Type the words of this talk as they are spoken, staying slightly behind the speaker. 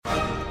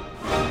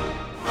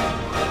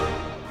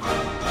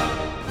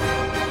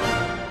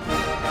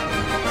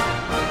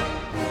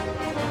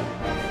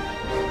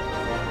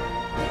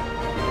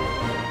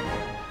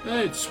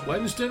It's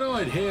Wednesday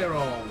night here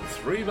on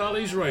Three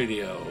Valleys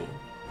Radio.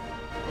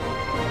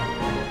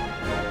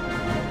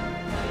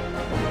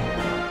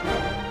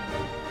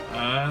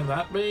 And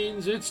that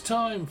means it's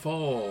time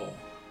for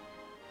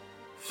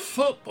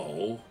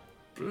Football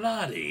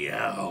Bloody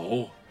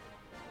Hell.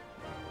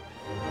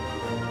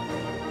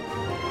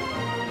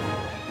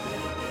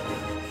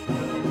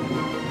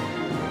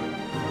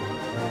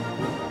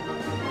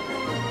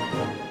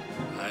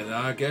 And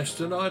our guests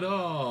tonight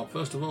are,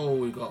 first of all,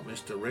 we've got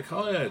Mr. Rick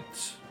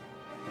Hyatt.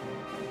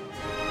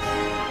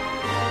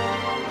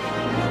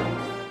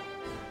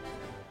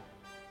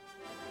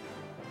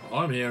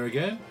 I'm here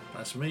again.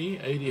 That's me,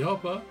 A.D.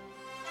 Hopper.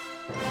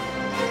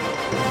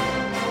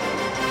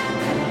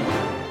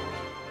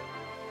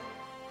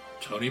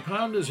 Tony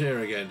Pounder's here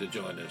again to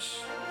join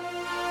us.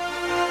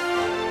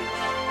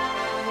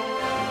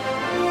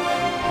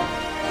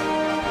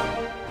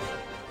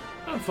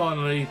 And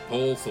finally,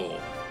 Paul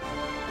Thorpe.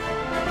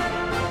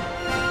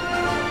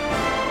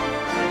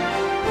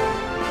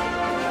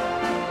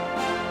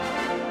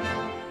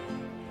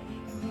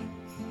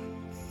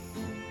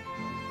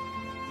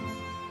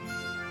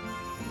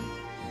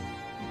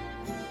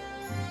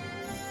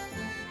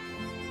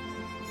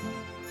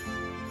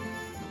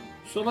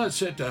 So let's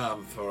sit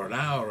down for an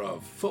hour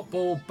of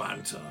football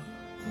banter.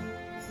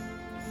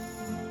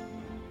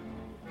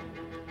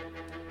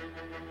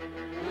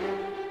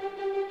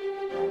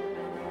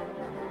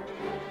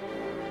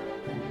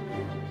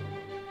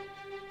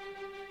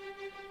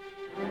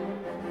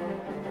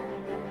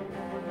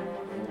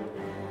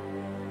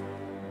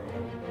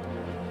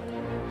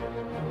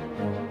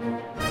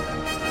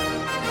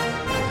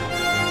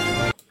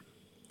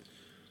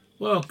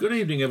 Well, good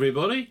evening,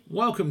 everybody.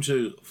 Welcome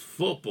to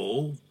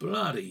Football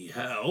Bloody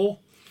Hell.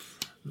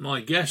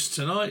 My guests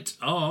tonight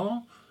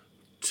are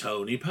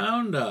Tony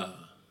Pounder.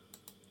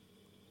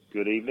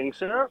 Good evening,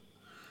 sir.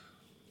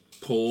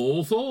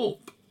 Paul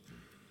Thorpe.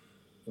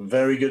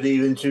 Very good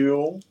evening to you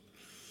all.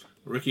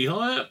 Ricky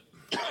Hyatt.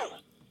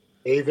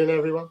 Evening,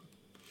 everyone.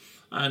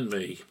 And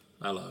me.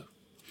 Hello.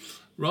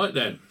 Right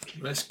then,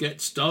 let's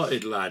get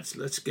started, lads.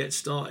 Let's get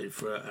started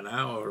for an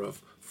hour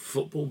of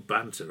football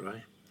banter, eh?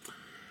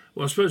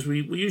 Well, I suppose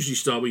we usually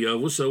start with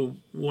Yeovil, so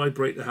why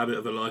break the habit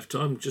of a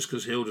lifetime just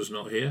because Hilda's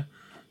not here,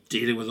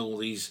 dealing with all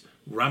these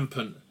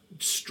rampant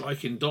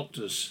striking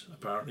doctors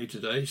apparently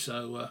today,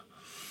 so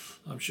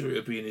I'm sure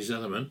he'll be in his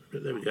element,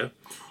 but there we go.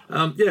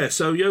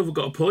 So Yeovil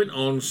got a point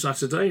on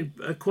Saturday,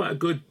 quite a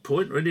good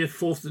point, really, a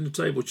fourth in the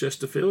table,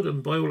 Chesterfield,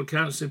 and by all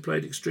accounts they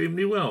played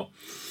extremely well.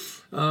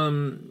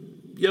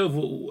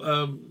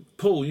 Yeovil,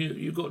 Paul,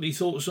 you got any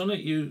thoughts on it?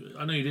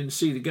 I know you didn't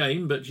see the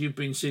game, but you've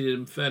been seeing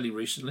them fairly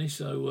recently,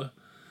 so...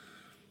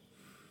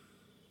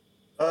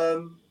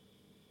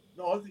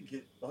 No, I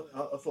think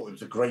I thought it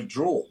was a great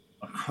draw.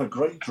 A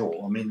great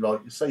draw. I mean, like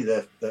you say,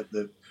 they're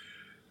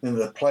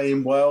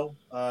playing well.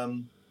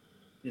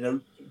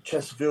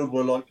 Chesterfield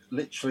were like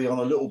literally on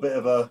a little bit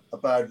of a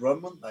bad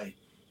run, weren't they?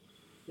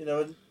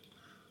 And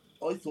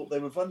I thought they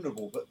were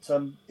vulnerable, but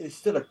it's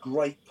still a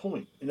great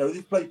point.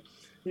 They've played.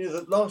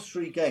 The last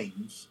three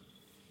games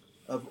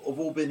have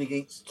all been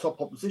against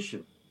top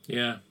opposition.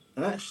 Yeah.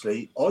 And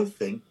actually, I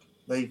think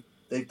they've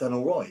done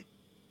all right.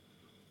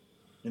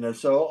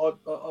 So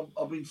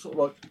I've been sort of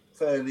like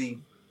fairly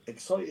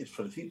excited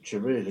for the future,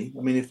 really.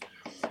 I mean, if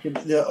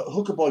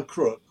hook or by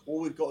crook, all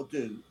we've got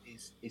to do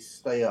is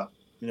stay up.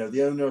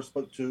 The owner, I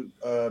spoke to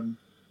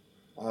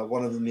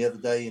one of them the other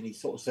day, and he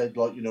sort of said,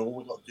 like, all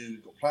we've got to do,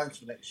 we've got plans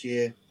for next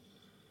year.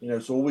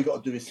 So all we've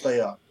got to do is stay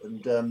up,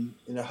 and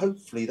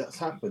hopefully that's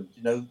happened.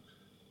 The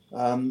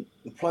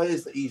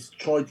players that he's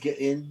tried to get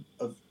in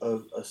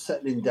are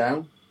settling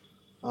down.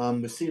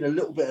 We're seeing a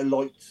little bit of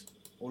light.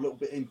 Or a little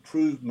bit of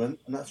improvement,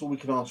 and that's all we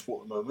can ask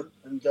for at the moment.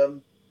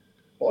 And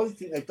but I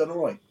think they've done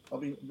all right. I've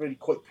been really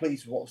quite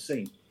pleased with what I've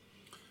seen.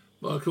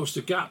 Well, of course,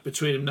 the gap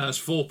between them now is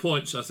 4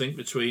 points, I think,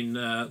 between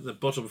the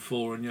bottom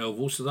four and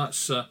Yeovil. So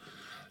that's a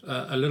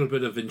little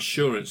bit of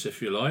insurance,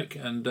 if you like.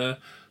 And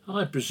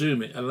I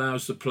presume it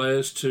allows the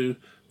players to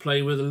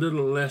play with a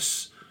little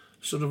less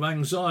sort of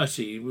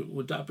anxiety.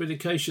 Would that be the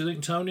case, you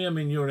think, Tony? I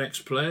mean, you're an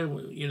ex-player.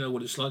 You know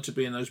what it's like to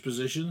be in those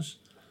positions.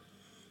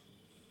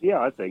 Yeah,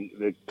 I think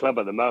the club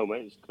at the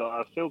moment has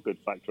got a feel-good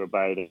factor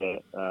about it.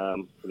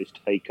 With this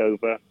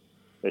takeover,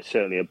 there's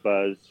certainly a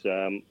buzz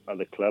at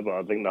the club.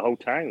 I think the whole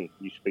town,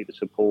 you speak to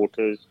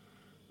supporters,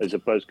 there's a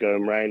buzz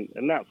going around,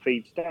 and that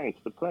feeds down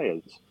to the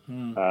players.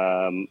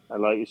 And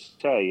like you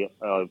say,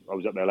 I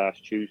was up there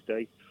last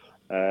Tuesday.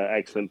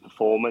 Excellent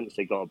performance.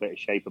 They got a bit of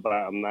shape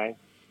about them now.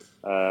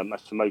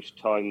 That's the most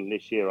time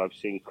this year I've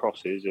seen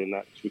crosses and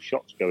actual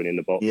shots going in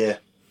the box. Yeah.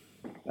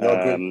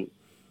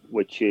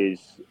 Which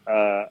is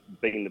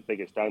being the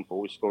biggest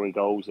downfall is scoring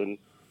goals,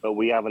 but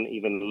we haven't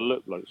even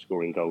looked like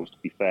scoring goals, to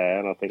be fair.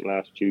 And I think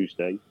last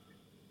Tuesday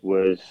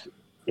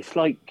it's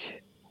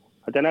like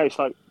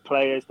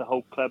players, the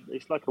whole club,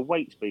 it's like a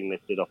weight's being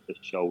lifted off the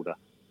shoulder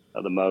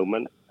at the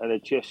moment, and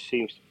it just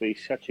seems to be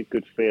such a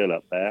good feel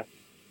up there,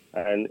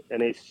 and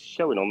it's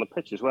showing on the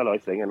pitch as well, I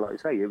think. And like I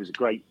say, it was a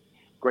great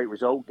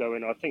result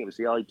going. I think it was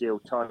the ideal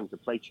time to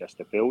play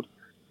Chesterfield.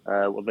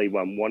 They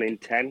won 1 in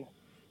 10.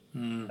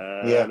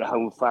 Yeah. The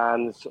home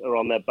fans are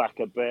on their back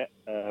a bit.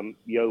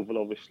 Yeovil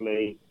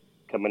obviously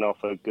coming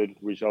off a good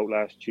result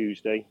last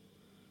Tuesday.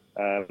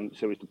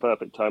 So it's the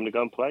perfect time to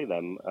go and play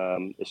them.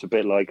 It's a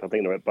bit like, I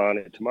think they're at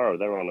Barnet tomorrow.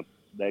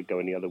 They're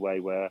going the other way,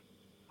 where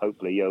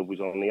hopefully Yeovil's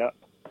on the up.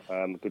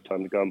 A good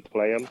time to go and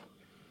play them.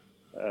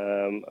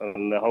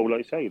 And the whole,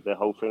 like I say, the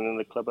whole thing in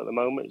the club at the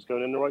moment is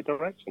going in the right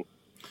direction.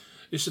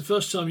 It's the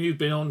first time you've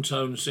been on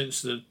Tone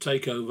since the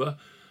takeover.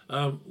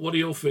 What are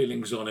your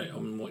feelings on it,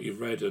 on what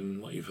you've read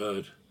and what you've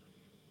heard?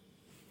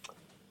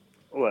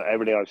 Well,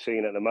 everything I've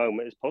seen at the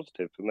moment is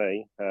positive for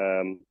me.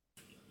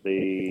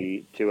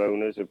 The two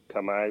owners have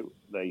come out.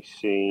 They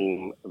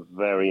seem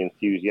very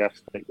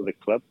enthusiastic with the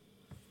club.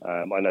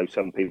 I know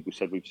some people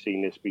said we've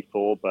seen this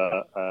before,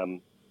 but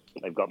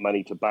they've got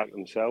money to back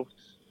themselves.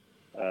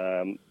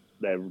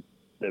 They're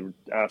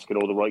asking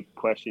all the right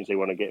questions. They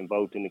want to get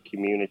involved in the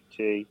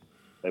community.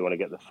 They want to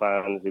get the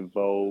fans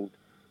involved.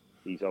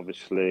 He's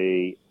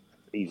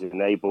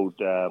enabled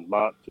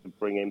Mark to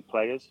bring in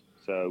players,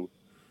 so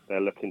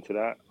they're looking to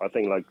that. I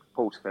think, like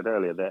Paul said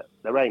earlier, that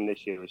their aim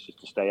this year is just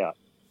to stay up.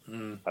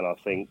 And I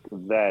think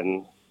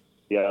then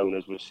the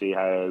owners will see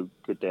how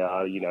good they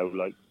are. You know,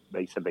 like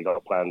they said, they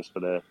got plans for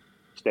the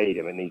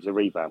stadium. It needs a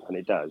revamp, and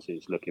it does.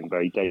 It's looking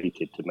very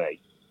dated to me.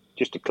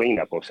 Just a clean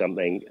up or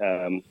something.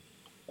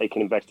 They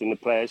can invest in the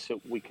players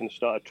so we can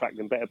start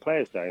attracting better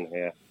players down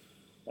here.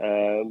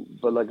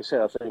 But like I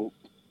said, I think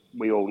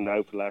we all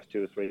know for the last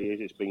 2 or 3 years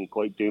it's been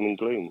quite doom and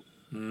gloom.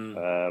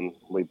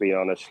 We've been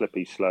on a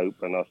slippy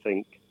slope, and I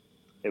think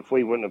if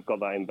we wouldn't have got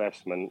that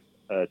investment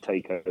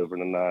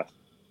takeover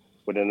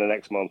within the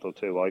next month or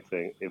two, I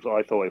think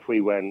if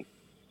we went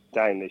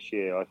down this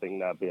year, I think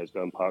that'd be us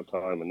going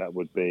part-time, and that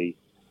would be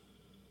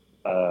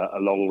a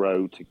long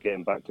road to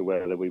getting back to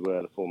where we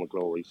were, the former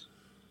glories.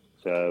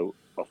 So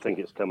I think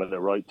it's come at the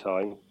right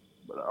time.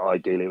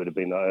 Ideally, it would have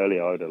been that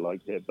earlier. I'd have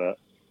liked it, but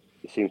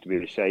it seems to be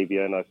the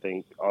saviour, and I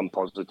think I'm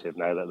positive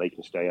now that they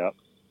can stay up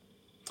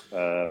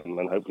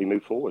and hopefully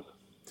move forward.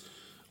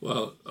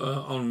 Well,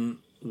 on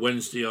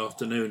Wednesday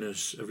afternoon,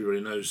 as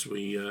everybody knows,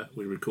 we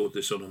record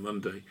this on a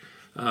Monday.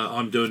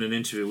 I'm doing an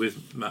interview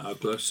with Matt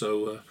Ugler,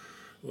 so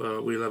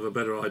we'll have a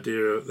better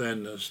idea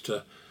then as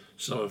to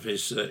some of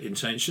his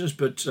intentions.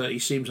 But he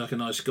seems like a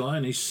nice guy,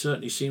 and he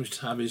certainly seems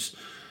to have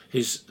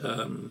his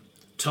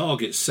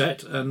target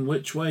set and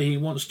which way he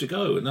wants to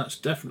go, and that's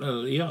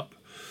definitely up.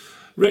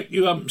 Rick,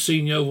 you haven't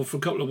seen Yeovil for a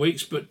couple of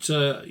weeks, but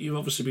you've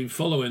obviously been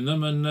following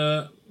them, and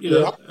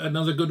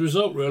another good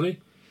result, really.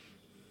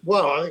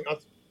 Well, I think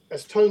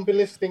has Tone been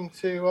listening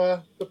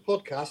to the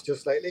podcast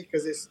just lately,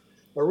 because it's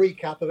a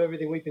recap of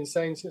everything we've been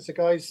saying since the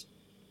guys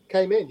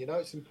came in. You know,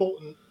 it's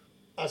important,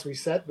 as we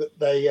said, that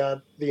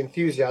the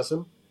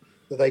enthusiasm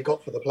that they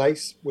got for the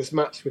place was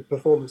matched with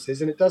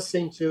performances, and it does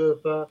seem to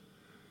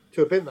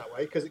have been that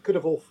way, because it could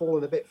have all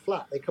fallen a bit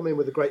flat. They come in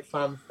with a great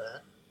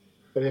fanfare,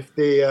 but if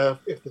the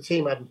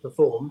team hadn't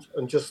performed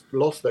and just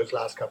lost those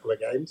last couple of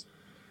games,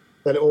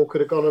 then it all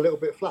could have gone a little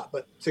bit flat.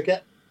 But to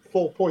get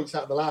 4 points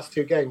out of the last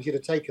 2 games, you'd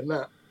have taken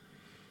that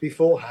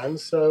beforehand.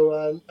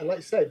 So, and like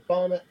you said,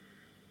 Barnet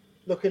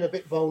looking a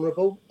bit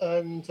vulnerable,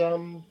 and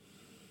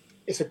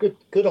it's a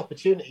good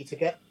opportunity to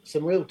get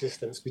some real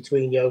distance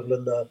between Yeovil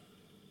and the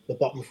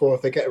bottom 4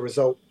 if they get a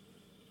result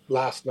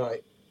last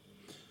night.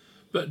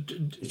 But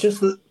it's just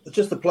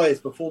the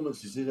players'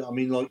 performances. I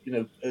mean, like, you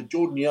know,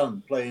 Jordan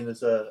Young playing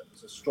as a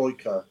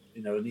striker,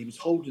 you know, and he was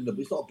holding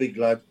he's not a big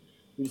lad.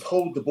 He was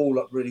holding the ball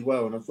up really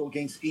well, and I thought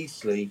against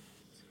Eastleigh,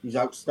 he's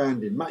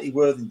outstanding. Matty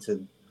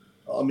Worthington,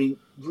 I mean,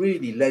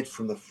 really led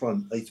from the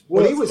front. He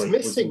was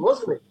missing,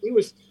 wasn't he?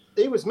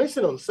 He was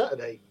missing on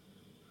Saturday,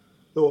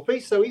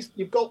 Thorpe. So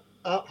you've got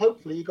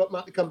hopefully you've got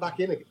Matt to come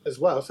back in as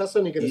well. So that's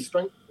only going to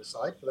strengthen the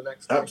side for the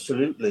next game.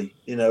 Absolutely,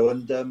 you know,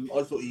 and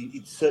I thought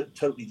he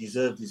totally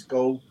deserved his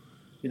goal.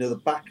 You know, the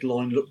back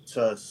line looked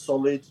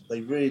solid.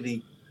 They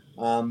really,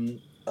 I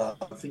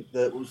think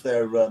that was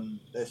their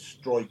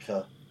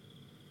striker.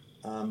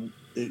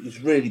 It's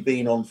really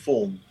been on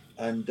form,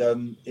 and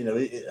you know,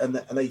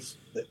 they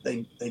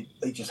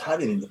just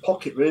had him in the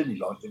pocket. Really,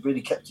 like they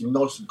really kept him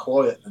nice and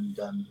quiet, and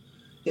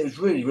it was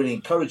really, really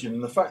encouraging.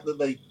 And the fact that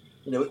they,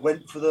 you know, it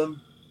went for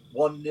them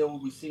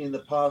 1-0. We've seen in the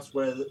past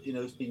where, you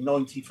know, it's been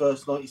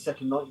 91st,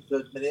 92nd,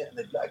 93rd minute, and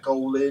they've let a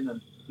goal in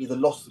and either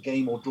lost the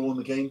game or drawn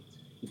the game.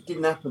 It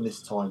didn't happen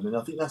this time, and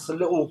I think that's a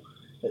little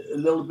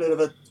bit of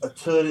a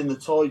turn in the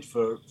tide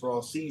for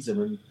our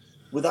season. And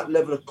with that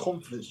level of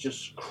confidence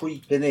just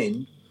creeping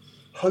in,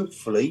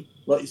 hopefully,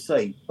 like you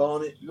say,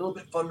 Barnet a little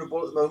bit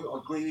vulnerable at the moment. I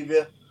agree with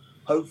you.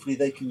 Hopefully,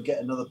 they can get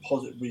another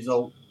positive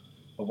result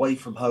away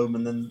from home,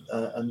 and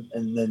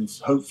then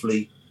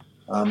hopefully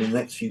in the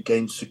next few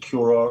games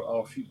secure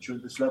our future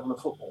at this level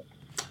of football.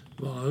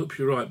 Well, I hope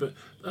you're right. But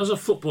as a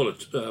footballer,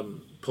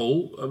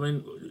 Paul, I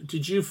mean,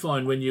 did you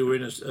find when you were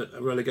in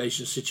a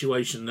relegation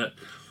situation that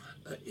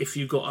if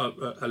you got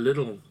a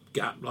little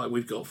gap, like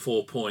we've got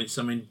 4 points,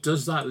 I mean,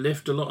 does that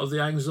lift a lot of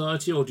the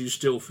anxiety, or do you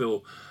still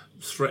feel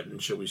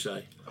threatened, shall we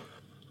say?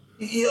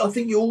 Yeah, I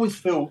think you always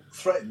feel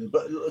threatened,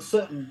 but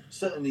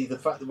certainly the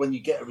fact that when you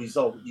get a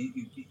result,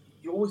 you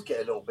always get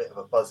a little bit of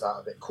a buzz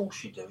out of it. Of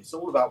course you do. It's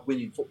all about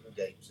winning football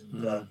games,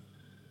 and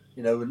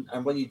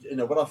and when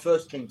when I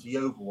first came to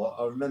Yeovil,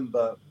 I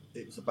remember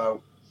it was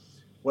about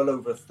well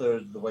over a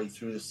third of the way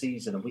through the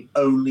season, and we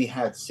only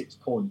had 6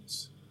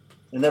 points,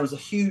 and there was a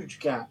huge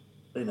gap,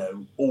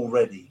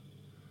 already.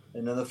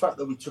 And then the fact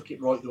that we took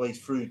it right the way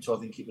through to, I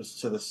think it was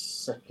to the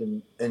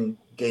second end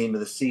game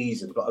of the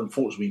season, but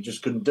unfortunately we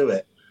just couldn't do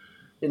it.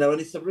 And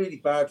it's a really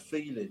bad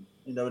feeling,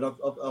 and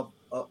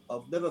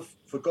I've never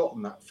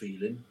forgotten that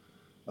feeling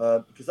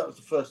because that was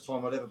the first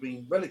time I'd ever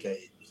been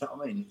relegated. You know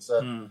what I mean? It's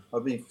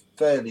I've been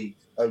fairly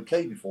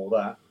okay before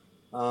that,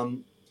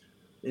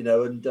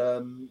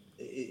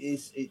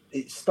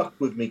 it stuck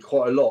with me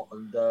quite a lot,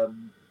 and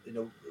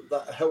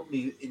that helped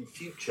me in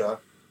future.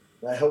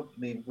 That helped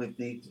me with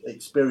the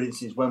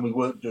experiences when we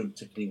weren't doing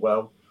particularly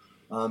well,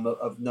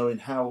 of knowing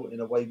how, in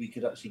a way, we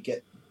could actually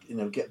get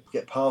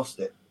past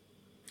it.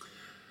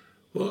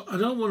 Well, I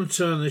don't want to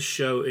turn this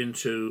show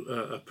into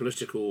a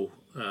political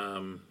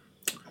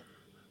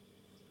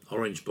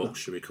orange box,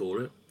 should we call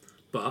it?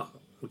 But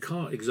we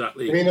can't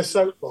exactly. You mean a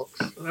soapbox?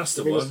 That's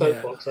the one. A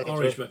soapbox, yeah.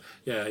 Orange,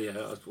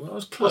 yeah. Well, I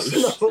was close.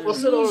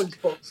 What's an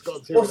orange box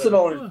got to? What's an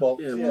orange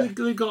box? Yeah, well,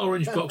 they got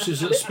orange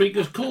boxes at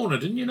Speaker's Corner.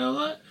 Didn't you know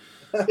that?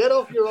 Get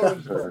off your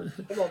orange box.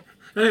 Come on.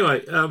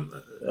 Anyway,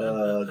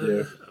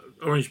 dear.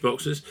 Orange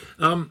boxes.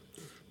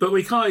 But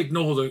we can't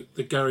ignore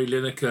the Gary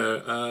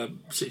Lineker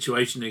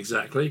situation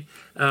exactly.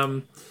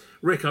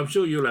 Rick, I'm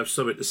sure you'll have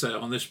something to say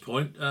on this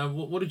point.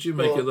 What did you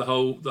make of the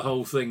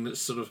whole thing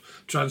that's sort of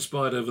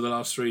transpired over the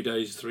last 4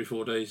 days?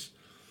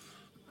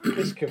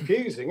 It's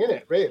confusing, isn't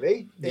it?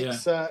 Really,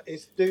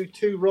 it's do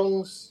two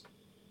wrongs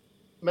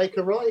make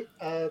a right.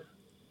 I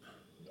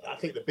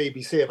think the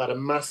BBC have had a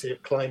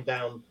massive climb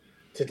down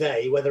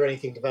today. Whether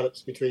anything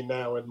develops between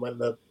now and when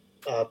the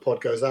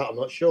pod goes out, I'm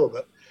not sure.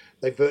 But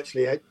they've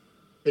virtually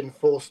been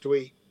forced to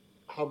eat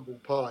humble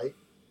pie,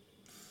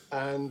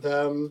 and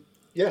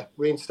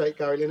reinstate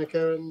Gary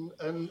Lineker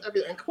and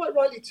everything, and quite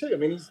rightly too. I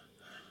mean,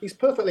 he's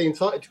perfectly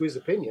entitled to his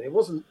opinion. It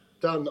wasn't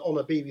done on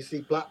a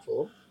BBC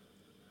platform,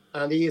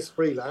 and he is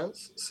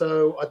freelance.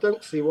 So I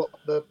don't see what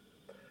the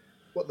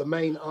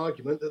main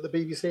argument that the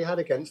BBC had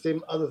against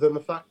him, other than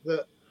the fact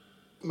that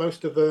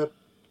most of the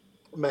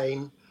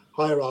main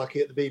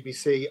hierarchy at the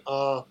BBC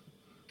are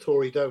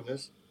Tory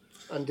donors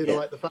and didn't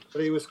like the fact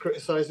that he was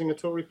criticising a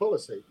Tory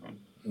policy.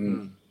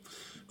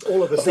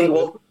 All of a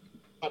sudden,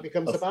 that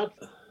becomes a bad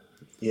thing.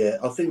 Yeah,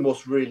 I think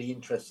what's really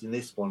interesting in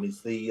this one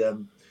is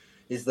the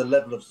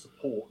level of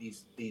support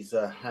he's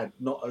had,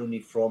 not only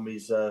from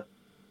his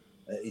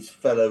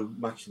fellow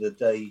Match of the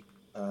Day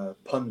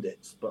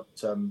pundits, but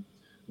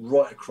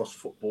right across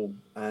football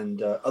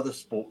and other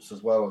sports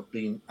as well have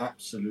been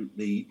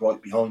absolutely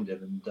right behind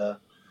him.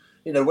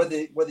 And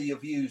whether your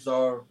views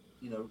are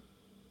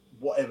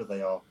whatever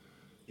they are,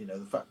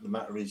 the fact of the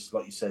matter is,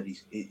 like you said,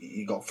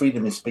 he got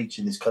freedom of speech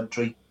in this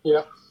country.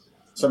 Yeah.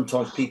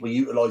 Sometimes people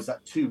utilise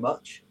that too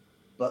much,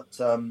 but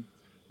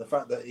the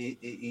fact that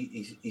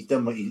he's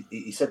done what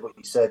he said what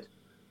he said,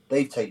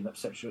 they've taken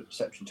exception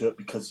to it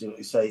because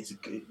you say it's a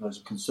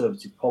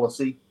conservative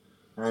policy,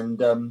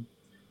 and and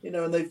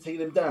they've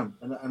taken him down,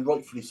 and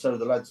rightfully so.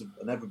 The lads and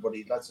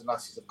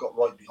lasses have got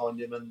right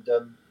behind him, and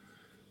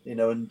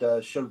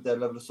showed their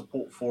level of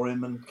support for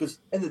him, and because at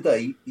the end of the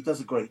day he does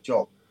a great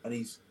job, and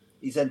he's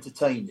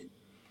entertaining.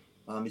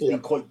 He's been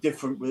quite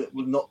different with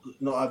not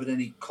having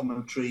any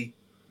commentary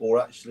or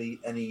actually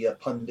any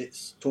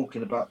pundits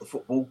talking about the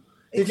football.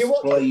 Did you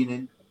watch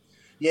it?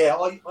 Yeah,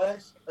 I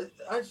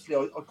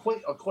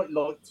quite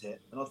liked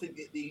it, and I think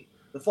the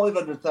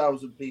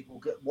 500,000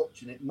 people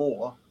watching it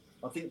more.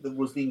 I think there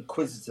was the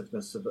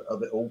inquisitiveness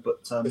of it all,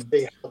 but to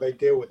see how they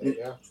deal with it.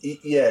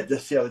 Yeah,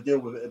 just see how they deal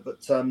with it.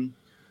 But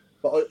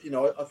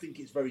I think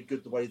it's very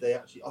good the way they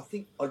actually. I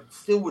think I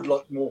still would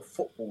like more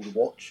football to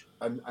watch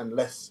and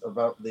less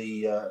about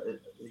the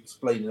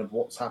explaining of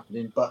what's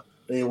happening. But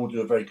they all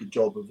do a very good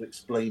job of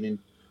explaining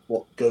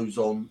what goes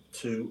on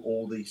to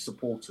all the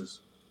supporters.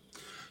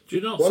 Do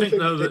you not think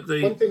though that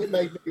the one thing that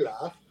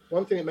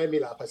made me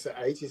laugh? I said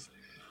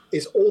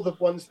is all the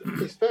ones.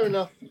 It's fair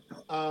enough.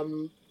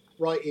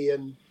 Wrighty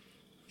and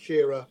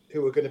Shearer,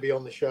 who were going to be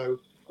on the show,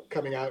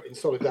 coming out in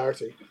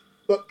solidarity.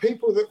 But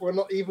people that were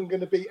not even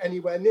going to be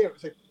anywhere near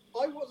it. So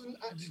I wasn't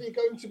actually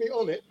going to be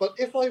on it, but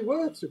if I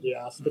were to be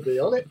asked to be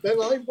on it,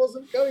 then I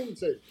wasn't going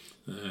to.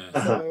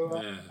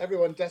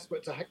 Everyone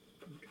desperate to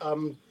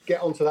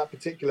get onto that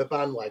particular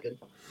bandwagon.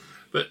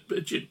 But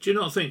do you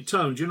not think,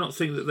 Tone, do you not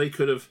think that they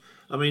could have...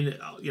 I mean,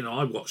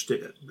 I watched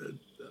it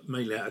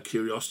mainly out of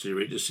curiosity,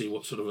 really, to see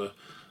what sort of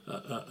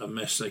a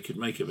mess they could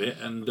make of it.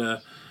 And,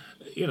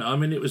 I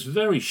mean, it was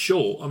very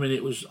short. I mean,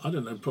 it was, I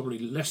don't know, probably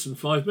less than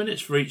 5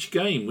 minutes for each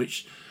game,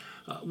 which...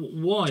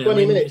 why?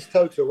 20 minutes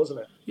total,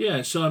 wasn't it?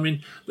 Yeah, so I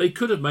mean, they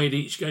could have made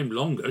each game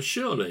longer,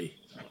 surely.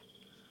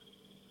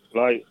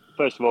 Like,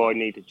 first of all, I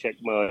need to check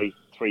my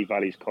Three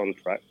Valleys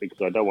contract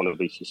because I don't want to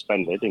be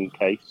suspended in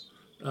case.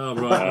 Oh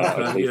right,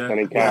 okay, He's yeah,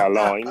 Canning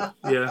Caroline.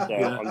 yeah, So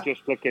yeah. I'm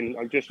just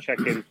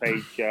checking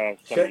page Check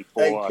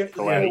 74 the up to 8.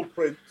 small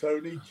print,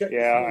 Tony. Check the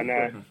Yeah, small I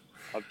know. print.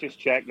 I've just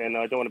checked, and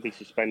I don't want to be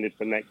suspended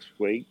for next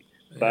week.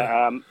 But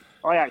Yeah.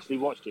 I actually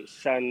watched it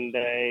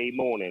Sunday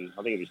morning.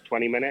 I think it was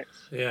 20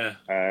 minutes, Yeah,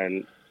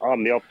 and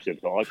I'm the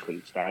opposite, but I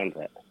couldn't stand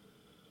it.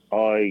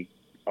 I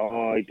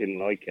didn't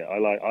like it. I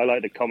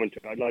like the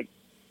commentary. I like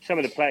some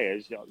of the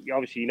players.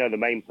 Obviously, you know the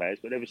main players,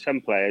 but there were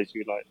some players who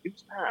were like,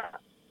 "Who's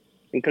that?"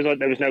 And because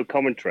there was no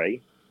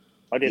commentary,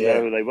 I didn't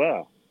know who they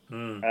were.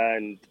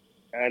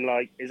 And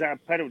like, is that a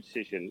penalty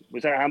decision?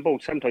 Was that a handball?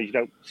 Sometimes you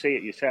don't see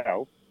it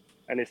yourself,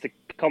 and it's the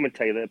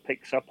commentator that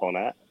picks up on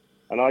it.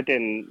 And I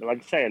didn't, like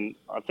I say, and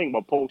I think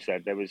what Paul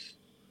said, there was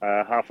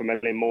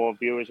 500,000 more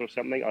viewers or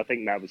something. I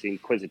think that was the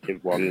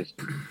inquisitive ones,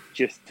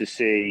 just to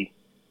see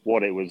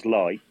what it was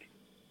like.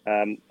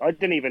 I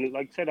didn't even,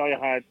 like I said,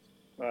 I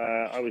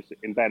was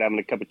in bed having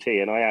a cup of tea,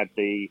 and I had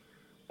the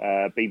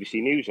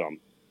BBC News on.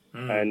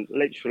 And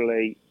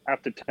literally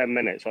after 10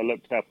 minutes, I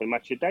looked up and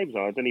Match of the Day was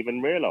on. I didn't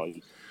even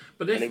realise.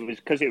 but And it was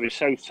because it was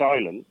so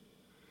silent.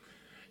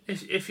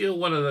 if you're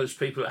one of those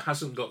people that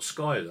hasn't got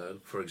Sky though,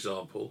 for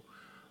example,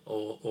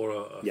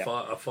 or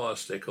a Fire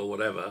Stick or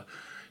whatever,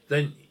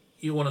 then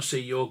you want to see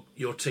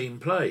your team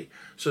play.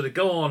 So to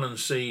go on and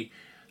see,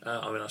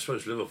 I mean, I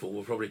suppose Liverpool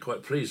were probably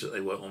quite pleased that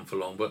they weren't on for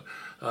long, but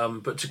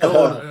to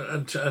go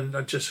on and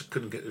I just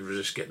couldn't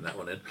resist getting that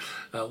one in.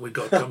 We've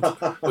got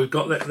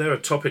they're a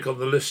topic on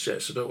the list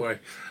yet, so don't worry.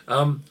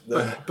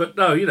 But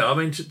no, you know, I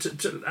mean,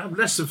 to have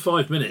less than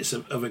 5 minutes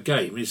of a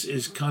game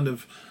is kind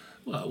of.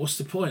 Well, what's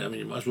the point? I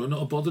mean, you might as well not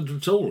have bothered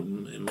at all,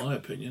 in my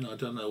opinion. I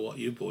don't know what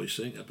you boys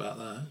think about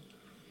that.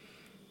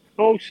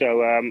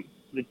 Also,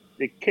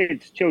 the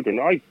children,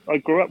 I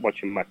grew up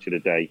watching Match of the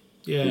Day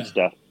and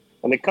stuff.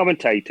 And the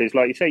commentators,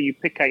 like you say, you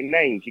pick out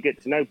names, you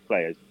get to know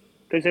players.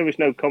 Because there was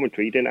no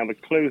commentary, you didn't have a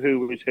clue who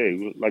was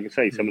who, like I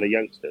say, some of the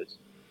youngsters.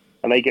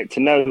 And they get to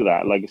know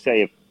that. Like I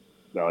say, if,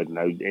 I don't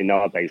know, in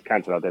our days,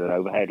 Cantona did an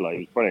overhead, like, it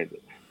was brilliant.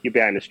 You'd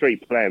be out in the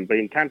street playing,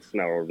 being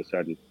Cantona all of a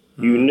sudden.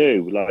 You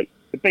knew, like,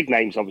 the big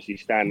names obviously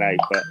stand out,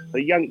 but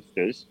the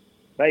youngsters,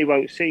 they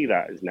won't see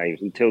that as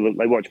names until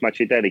they watch Match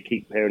of the Day. They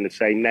keep hearing the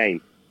same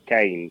name.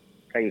 Kane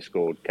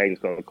scored, Kane's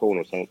got a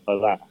corner or something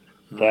like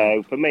that.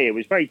 So for me, it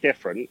was very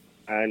different,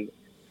 and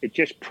it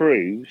just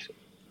proves,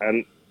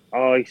 and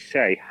I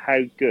say,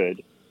 how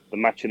good the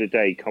Match of the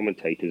Day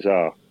commentators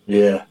are.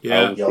 Yeah.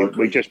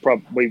 We've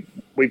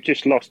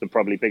just lost the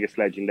probably biggest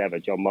legend ever,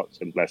 John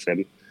Motson, bless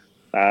him.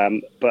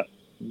 But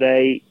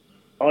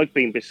I've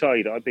been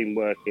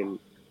working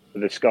for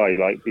the Sky,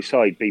 like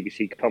beside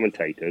BBC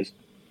commentators,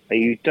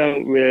 and you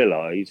don't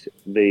realise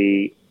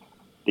the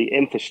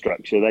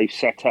infrastructure they've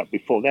set up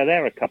before. They're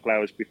there a couple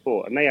hours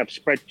before, and they have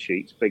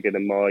spreadsheets bigger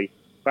than my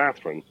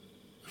bathroom.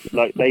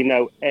 Like, they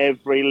know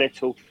every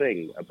little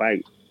thing about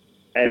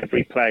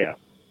every player.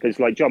 Because,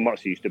 like, John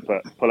Motson used to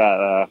pull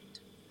out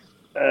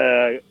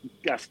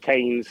Gas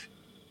Kane's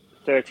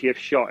 30th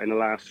shot in the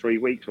last 3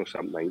 weeks or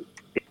something.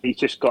 He's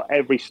just got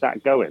every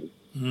stat going.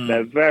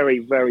 They're very,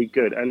 very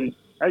good. And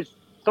as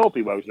Thorpe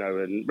Wells know,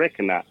 and Rick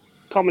and that,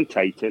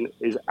 commentating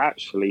is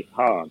actually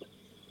hard.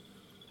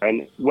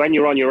 And when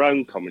you're on your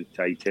own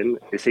commentating,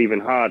 it's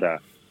even harder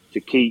to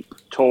keep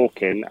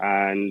talking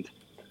and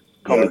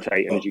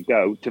commentating as you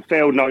go. To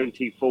fill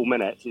 90 full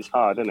minutes is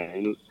hard, isn't it?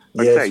 And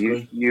like I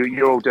say,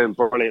 you're all doing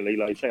brilliantly,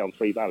 like I say, on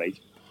Three Valleys,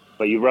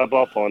 but you rub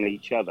off on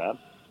each other.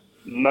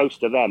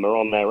 Most of them are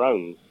on their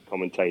own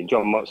commentating.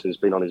 John Motson's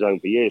been on his own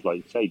for years, like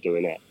you say,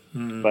 doing it.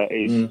 But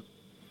it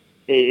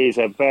is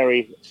a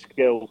very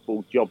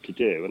skillful job to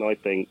do, and I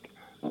think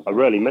I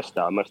really missed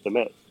that, I must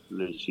admit,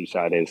 literally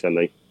Saturday and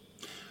Sunday.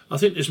 I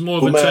think there's more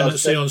of a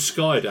tendency on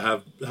Sky to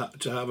have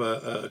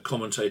a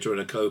commentator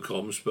and a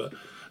co-coms, but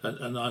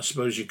and I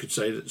suppose you could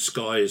say that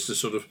Sky is the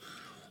sort of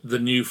the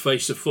new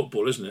face of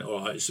football, isn't it?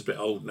 All right, it's a bit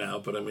old now,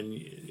 but I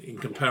mean, in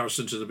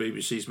comparison to the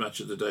BBC's Match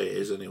of the Day, it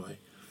is anyway.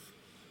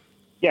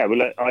 Yeah,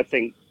 well, I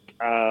think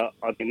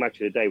Match of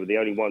the Day were the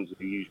only ones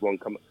who used one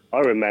comment. I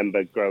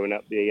remember growing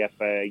up the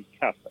FA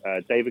Cup.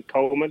 David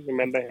Coleman,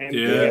 remember him?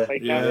 Yeah, FA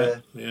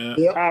Cup?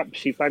 yeah.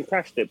 Absolutely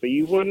fantastic. But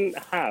you wouldn't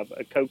have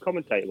a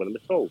co-commentator with him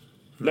at all.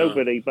 No.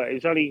 Nobody. But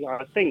it's only,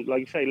 I think, like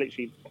you say,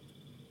 literally,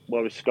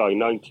 well, it was Sky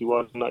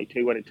 91,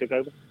 92 when it took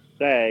over.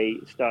 They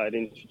started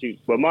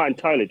introducing. Well, Martin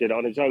Tyler did it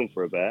on his own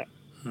for a bit,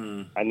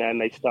 and then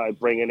they started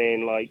bringing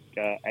in like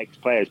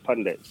ex-players,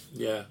 pundits.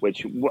 Yeah,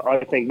 which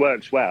I think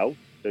works well.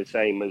 The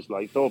same as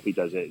like Thorpe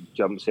does it,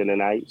 jumps in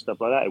and out, stuff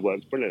like that. It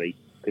works brilliantly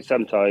because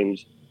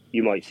sometimes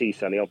you might see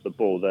something off the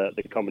ball that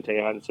the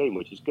commentator hadn't seen,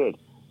 which is good.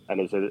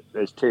 And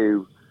there's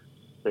two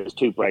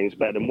brains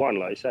better than one,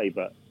 like I say.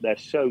 But they're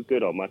so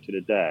good on Match of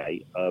the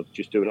Day of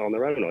just doing it on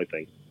their own, I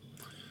think.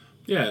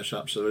 Yes,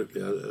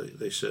 absolutely.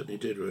 They certainly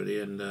did, really.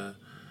 And of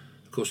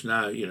course,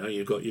 now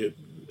you've got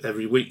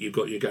every week you've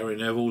got your Gary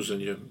Nevilles and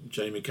your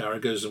Jamie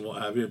Carragher's and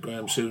what have you,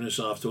 Graham Souness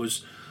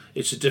afterwards.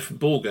 It's a different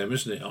ball game,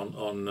 isn't it,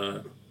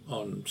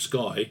 on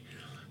Sky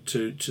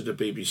to the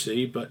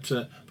BBC,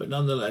 but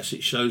nonetheless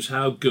it shows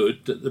how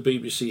good that the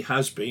BBC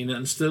has been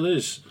and still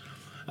is.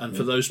 And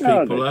for those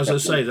No, people, as I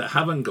definitely. say, that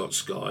haven't got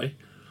Sky,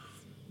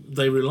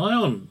 they rely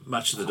on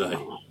Match of the Day.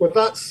 Well,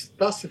 that's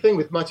the thing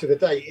with Match of the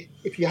Day.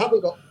 If you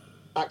haven't got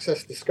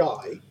access to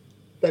Sky,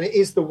 then it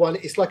is the one.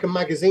 It's like a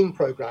magazine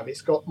program.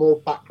 It's got more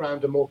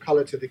background and more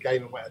colour to the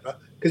game and whatever.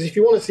 Because if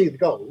you want to see the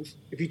goals,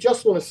 if you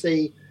just want to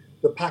see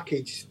the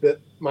package that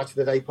Match of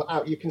the Day put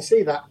out, you can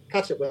see that,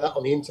 catch up with that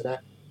on the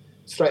internet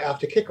straight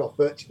after kickoff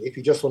virtually. If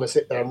you just want to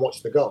sit there and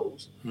watch the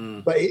goals,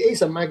 but it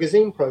is a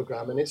magazine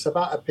program and it's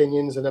about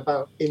opinions and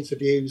about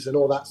interviews and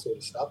all that sort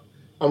of stuff.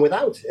 And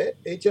without it,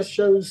 it just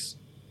shows,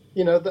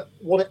 that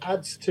what it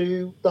adds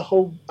to the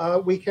whole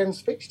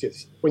weekend's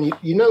fixtures. When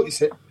you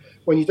notice it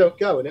when you don't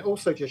go, and it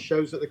also just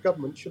shows that the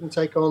government shouldn't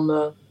take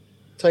on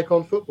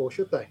football,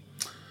 should they?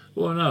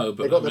 Well, no,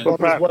 but They got their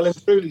bodies well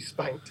and truly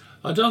spanked.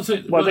 I don't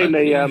think. Well, I think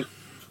they. Do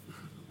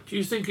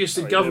you think it's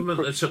the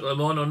government that took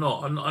them on or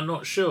not? I'm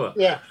not sure.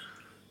 Yeah,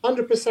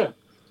 100%.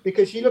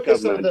 Because you look at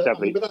some of the,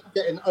 Definitely. without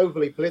getting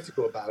overly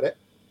political about it,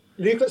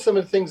 you look at some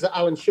of the things that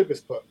Alan Sugar's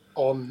put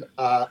on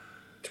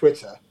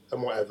Twitter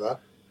and whatever,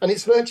 and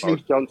it's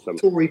virtually Boris Johnson.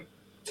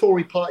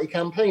 Tory party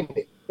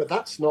campaigning. But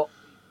that's not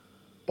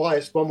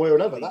biased one way or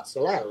another. That's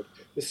allowed.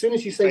 As soon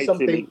as you say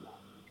something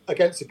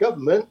against the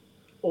government,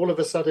 all of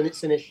a sudden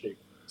it's an issue.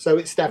 So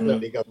it's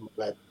definitely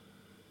government-led.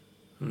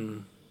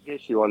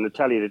 Issue on the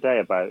telly today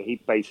about he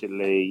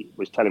basically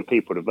was telling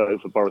people to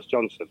vote for Boris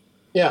Johnson.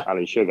 Yeah.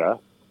 Alan Sugar.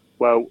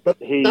 Well, But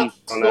he's that's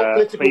on not a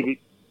political.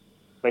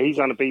 he's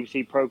on a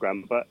BBC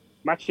program. But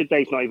Match of the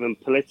Day's not even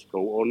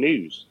political or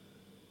news.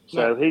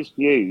 So his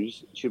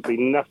views should be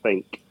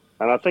nothing.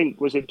 And I think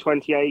was it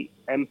 28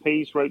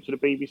 MPs wrote to the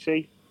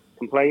BBC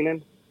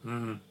complaining.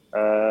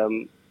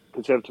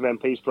 Conservative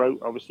MPs wrote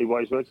obviously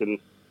what he's wrote, and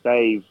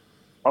I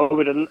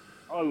would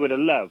have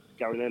loved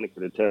Gary Lineker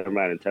to turn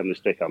around and tell him to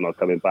stick. I'm not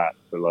coming back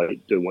for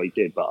doing what he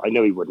did, but I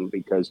know he wouldn't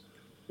because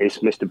it's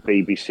Mr.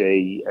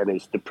 BBC and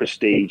it's the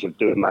prestige of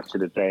doing Match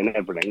of the Day and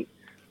everything.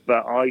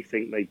 But I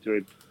think they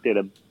did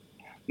a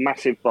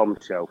massive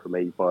bombshell for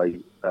me by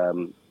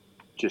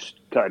just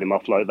cutting him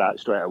off like that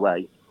straight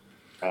away,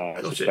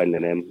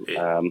 suspending him.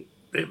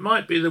 It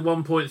might be the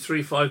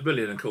 1.35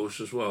 billion, of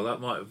course, as well. That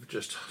might have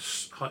just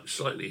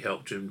slightly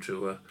helped him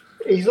to.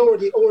 He's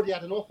already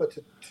had an offer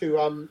to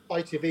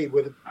ITV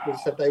would have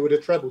said they would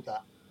have trebled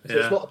that. So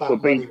it's not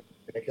about money.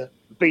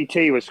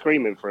 BT was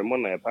screaming for him,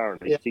 wasn't they?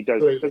 Apparently, Yeah, he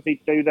does. Does he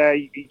do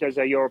he does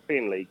their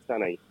European leagues,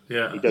 doesn't he?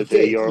 Yeah, he does.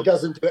 He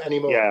doesn't do it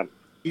anymore. Yeah,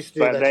 Used to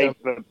do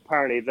but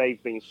apparently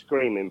they've been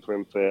screaming for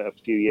him for a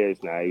few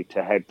years now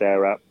to head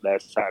their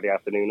Saturday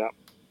afternoon up.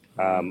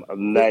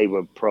 And they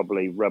were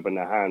probably rubbing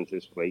their hands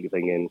this week,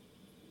 thinking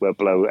we'll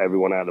blow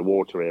everyone out of the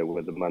water here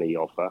with the money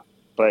offer.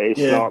 But it's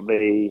not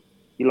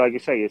like you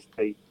say,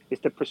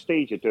 it's the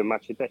prestige of doing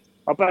Match of the Day.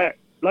 I bet,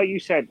 like you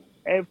said,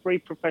 every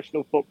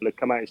professional footballer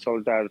come out in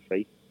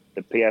solidarity.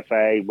 The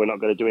PFA, we're not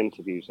going to do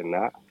interviews in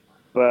that,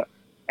 but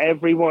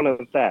every one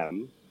of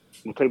them,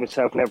 including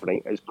myself and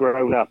everything, has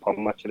grown up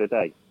on Match of the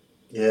Day.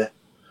 Yeah.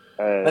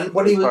 And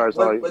when he was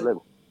near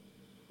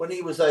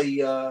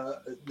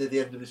the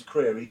end of his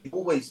career,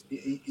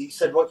 he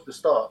said right from the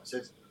start, he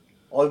says,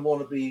 "I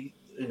want to be,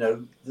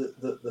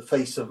 the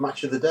face of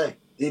Match of the Day."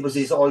 It was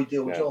his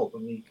ideal job,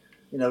 and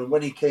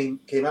when he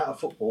came out of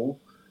football,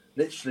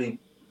 literally,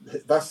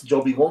 that's the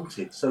job he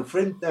wanted. So for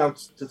him now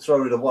to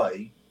throw it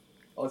away,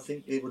 I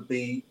think it would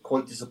be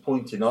quite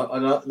disappointing.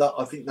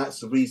 I think that's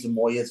the reason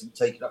why he hasn't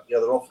taken up the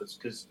other offers.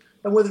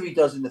 And whether he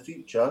does in the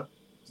future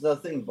is another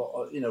thing.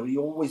 But he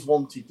always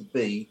wanted to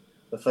be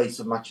the face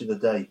of Match of the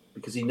Day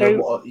because he knew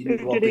what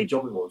a big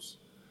job it was.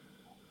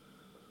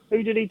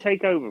 Who did he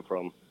take over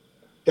from?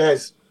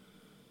 Des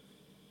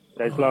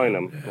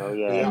Lynham. Yeah. Oh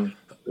yeah.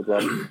 Good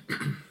one.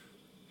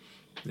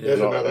 There's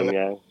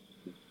another.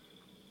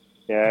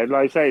 Yeah,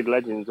 like I say,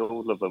 legends,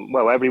 all of them.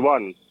 Well,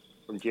 everyone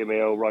from Jimmy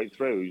Hill right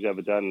through who's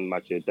ever done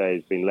Match of the Day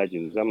has been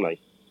legends, haven't they?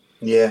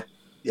 Yeah.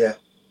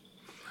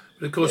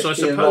 But of course,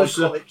 It's I been an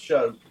iconic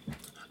show.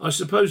 I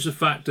suppose the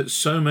fact that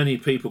so many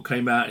people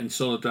came out in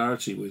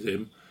solidarity with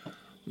him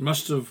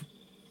must have,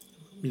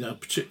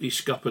 particularly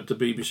scuppered the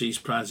BBC's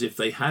plans, if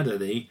they had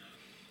any,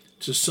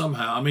 to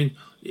somehow. I mean,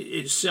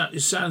 it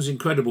sounds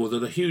incredible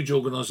that a huge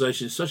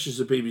organisation such as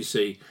the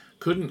BBC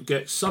couldn't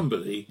get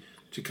somebody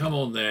to come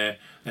on there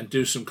and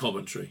do some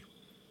commentary.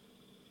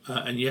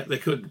 And yet they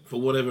could,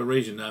 for whatever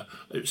reason. Now,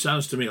 it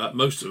sounds to me like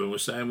most of them were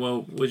saying,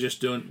 well, we're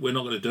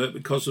not going to do it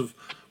because of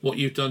what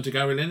you've done to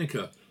Gary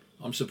Lineker.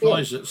 I'm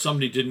surprised that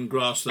somebody didn't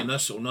grasp the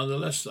nestle,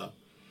 nonetheless, though.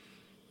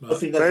 I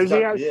think that's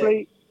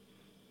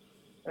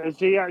has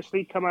he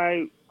actually come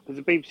out? Because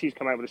the BBC's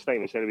come out with a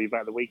statement saying he'll be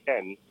back the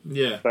weekend.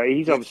 Yeah. But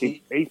he's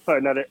obviously he's put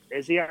another.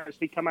 Has he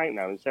actually come out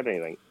now and said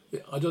anything?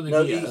 I don't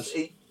think he has.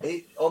 He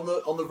on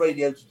the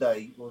radio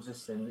today. What was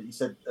this thing? He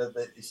said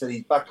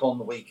he's back on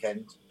the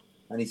weekend,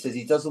 and he says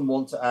he doesn't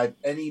want to add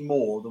any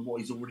more than what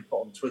he's already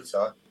put on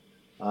Twitter,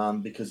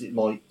 because it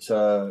might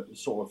sort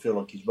of feel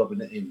like he's rubbing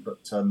it in.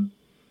 But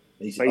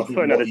he's put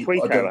another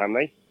tweet out, hasn't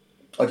he?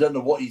 I don't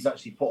know what he's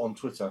actually put on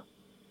Twitter.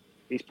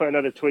 He's put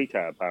another tweet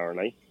out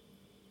apparently.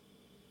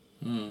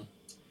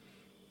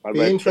 I Be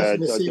read,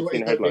 interesting to I've see just what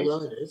seen his opening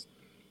headlines. line is.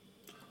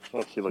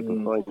 I'll see if I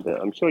can find it.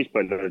 I'm sure he's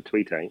put another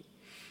tweet out.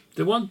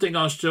 The one thing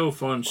I still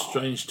find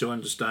strange to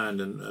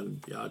understand,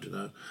 and I don't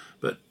know,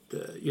 but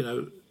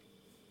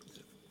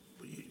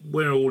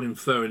we're all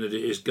inferring that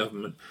it is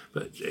government.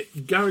 But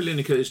Gary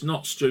Lineker is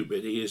not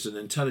stupid. He is an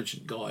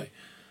intelligent guy,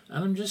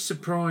 and I'm just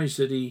surprised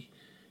that he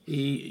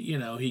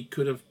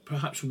could have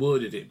perhaps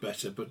worded it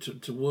better. But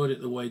to word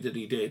it the way that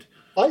he did,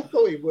 I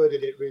thought he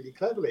worded it really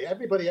cleverly.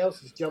 Everybody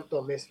else has jumped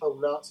on this whole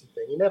Nazi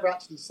thing. He never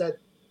actually said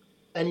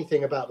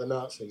anything about the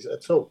Nazis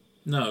at all.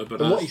 no.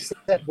 But And what he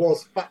said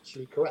was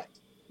factually correct.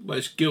 well,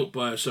 it's guilt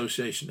by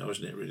association, though,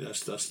 isn't it? Really,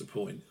 that's the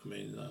point. I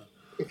mean,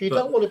 If you but-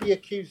 don't want to be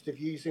accused of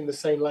using the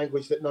same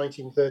language that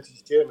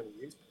 1930s Germany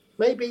used,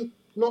 maybe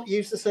not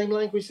use the same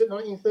language that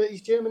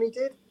 1930s Germany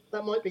did.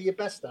 That might be your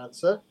best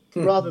answer,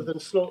 rather than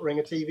slaughtering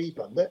a TV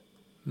pundit.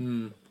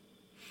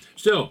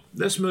 Still,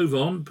 let's move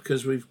on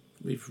because we've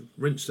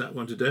rinsed that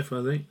one to death,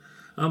 I think.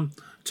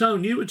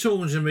 Tone, you were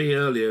talking to me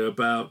earlier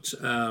about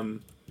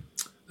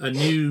a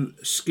new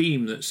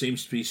scheme that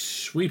seems to be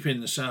sweeping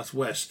the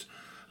southwest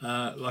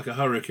like a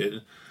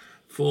hurricane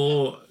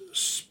for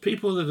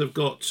people that have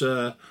got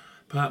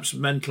perhaps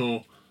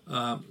mental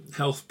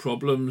health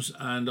problems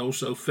and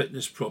also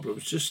fitness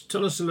problems. Just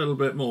tell us a little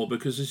bit more,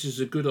 because this is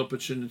a good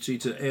opportunity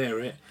to air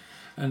it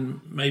and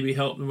maybe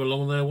help them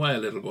along their way a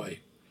little way.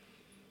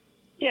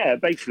 Yeah,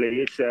 basically,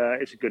 it's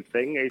a good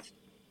thing. It's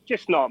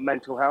just not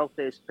mental health.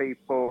 It's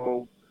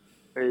people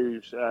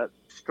who's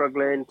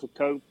struggling to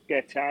cope,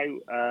 get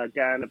out,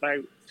 get out and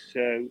about.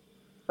 So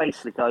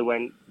basically, I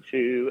went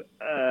to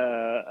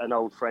an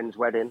old friend's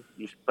wedding.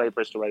 Used to play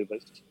Bristol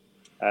Rovers.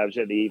 I was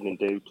at the evening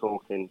do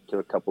talking to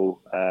a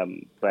couple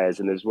players,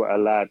 and there's a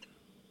lad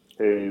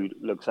who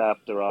looks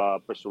after our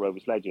Bristol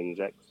Rovers legends.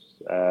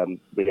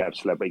 We have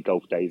celebrity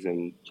golf days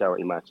and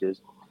charity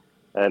matches.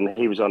 And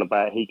he was on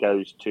about, he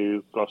goes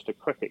to Gloucester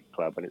Cricket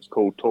Club, and it's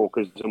called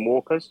Talkers and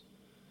Walkers.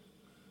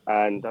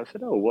 And I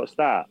said, oh, what's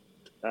that?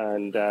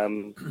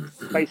 And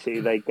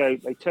basically they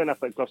turn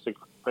up at Gloucester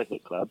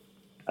Cricket Club,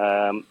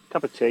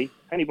 cup of tea,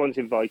 anyone's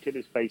invited.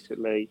 It's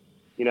basically,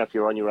 if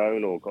you're on your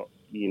own or got,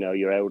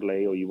 you're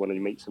elderly or you want to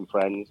meet some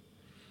friends.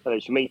 So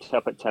they should meet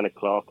up at 10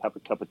 o'clock, have a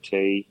cup of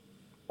tea,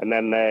 and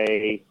then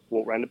they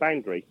walk around the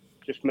boundary.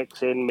 Just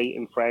mix in,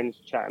 meeting friends,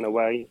 chatting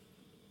away.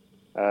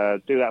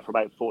 Do that for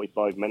about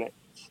 45 minutes,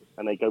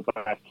 and they go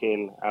back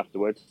in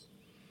afterwards,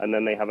 and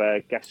then they have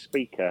a guest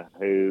speaker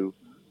who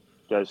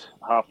does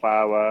half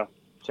hour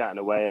chatting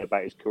away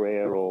about his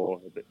career, or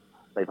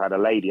they've had a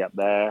lady up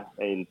there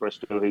in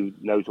Bristol who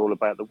knows all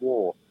about the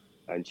war,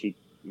 and she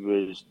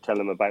was telling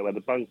them about where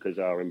the bunkers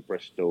are in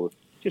Bristol.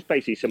 Just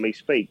basically somebody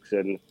speaks,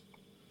 and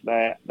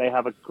they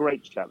have a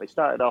great chat. They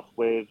started off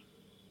with,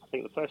 I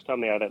think the first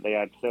time they had it, they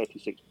had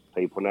 36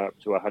 people, now up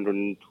to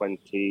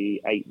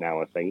 128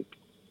 now, I think.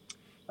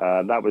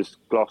 That was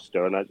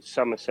Gloucester, and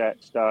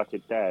Somerset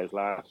started theirs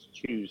last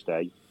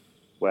Tuesday,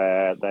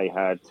 where they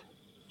had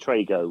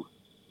Trago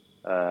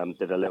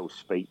did a little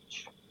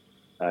speech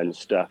and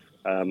stuff.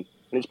 And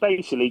it's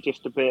basically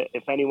just a bit,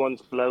 if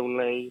anyone's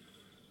lonely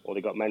or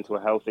they've got mental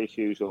health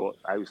issues or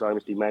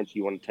Alzheimer's dementia,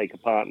 you want to take a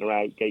partner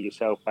out, get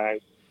yourself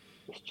out.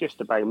 It's just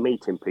about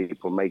meeting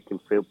people, making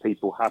feel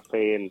people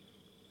happy and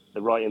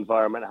the right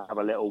environment, have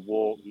a little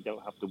walk. You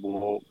don't have to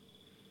walk.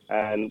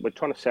 And we're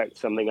trying to set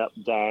something up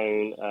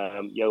down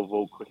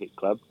Yeovil Cricket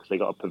Club because they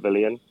got a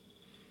pavilion.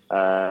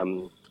 A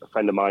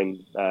friend of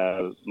mine,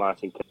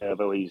 Martin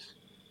Kervo, he's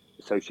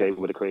associated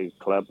with the cricket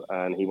club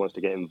and he wants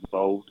to get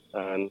involved.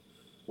 And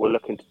we're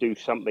looking to do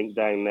something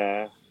down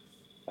there,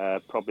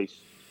 probably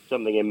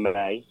something in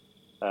May.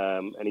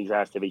 And he's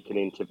asked if he can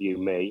interview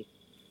me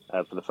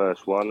for the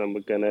first one. And we're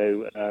going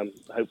to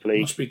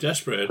hopefully Must be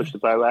desperate. push the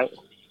boat out.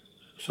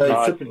 So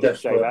I flipping did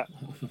say desperate.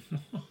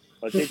 that.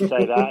 I did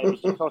say that. It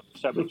was a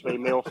toss-up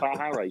between me or Fat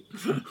Harry.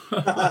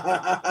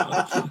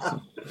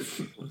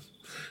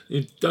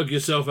 You dug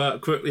yourself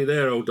out quickly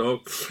there, old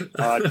dog.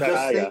 I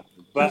tell you.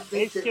 But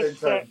Think it's it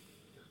just, then,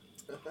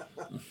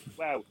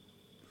 well,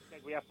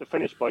 we have to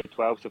finish by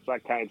 12, so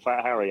Flat Cat and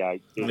Fat Harry out.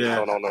 It's Yeah,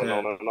 on and yeah.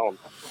 on and on.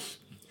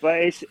 But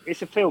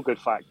it's a feel-good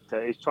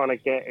factor. It's trying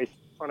to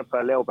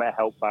put a little bit of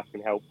help back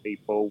and help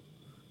people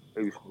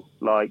who's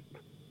like,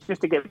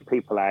 just to get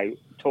people out,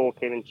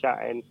 talking and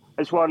chatting.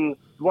 There's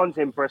one's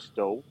in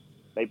Bristol.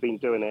 They've been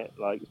doing it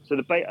I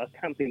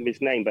can't think of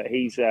his name, but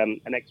he's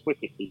an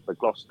ex-wicket keeper,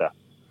 Gloucester,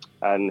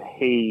 and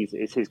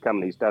it's his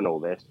company who's done all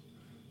this.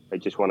 They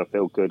just want to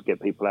feel good,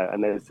 get people out.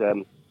 And there's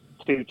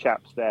two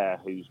chaps there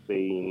who's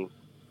been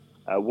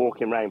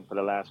walking around for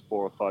the last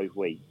 4 or 5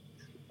 weeks.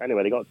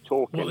 Anyway, they got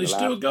talking. Well, they're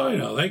still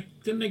going, are they?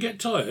 Didn't they get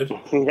tired?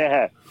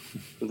 Yeah.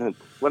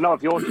 Well, not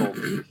if you're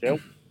talking still.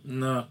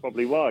 No,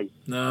 Probably why.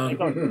 no. They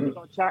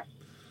got chatting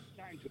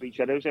to each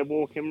other as they're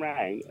walking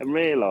around and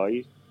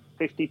realised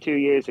 52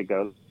 years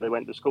ago they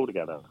went to school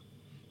together.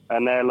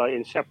 And they're like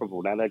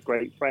inseparable now. They're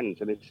great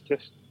friends. And it's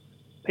just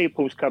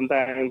people's come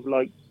down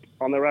like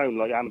on their own,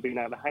 like haven't been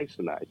out of the house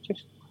and that.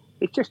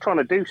 It's just trying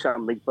to do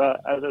something.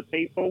 But other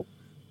people,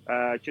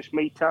 just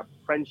meet up,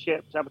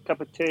 friendships, have a cup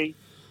of tea,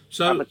 have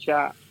So, a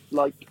chat.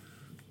 like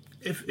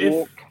If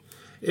walk.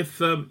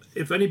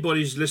 if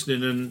anybody's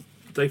listening and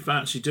they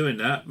fancy doing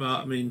that,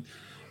 I mean,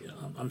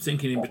 I'm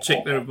thinking in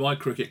particular of my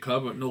cricket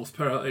club at North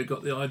Perrott. They've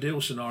got the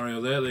ideal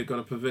scenario there. They've got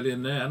a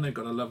pavilion there, and they've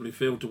got a lovely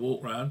field to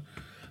walk around.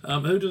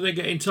 Who do they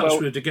get in touch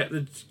with to get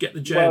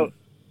the gem? Well,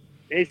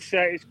 it's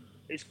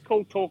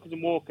called Talkers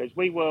and Walkers.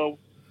 We will.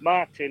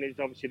 Martin is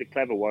obviously the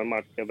clever one.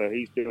 Martin Clever.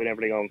 He's doing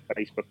everything on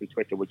Facebook and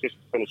Twitter. We're just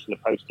finishing the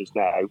posters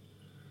now.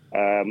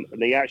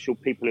 The actual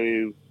people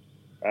who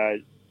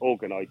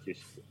organise this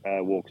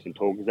walks and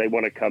talkers, they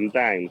want to come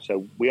down.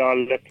 So we are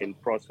looking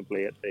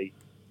possibly at the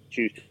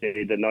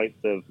Tuesday, the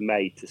 9th of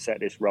May, to set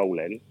this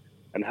rolling,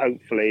 and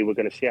hopefully we're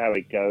going to see how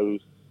it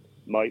goes.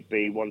 Might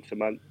be once a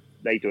month.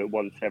 They do it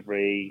once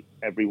every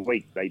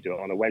week. They do it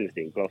on a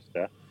Wednesday in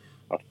Gloucester.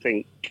 I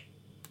think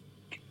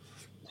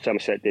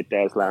Somerset did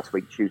theirs last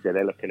week, Tuesday.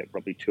 They're looking at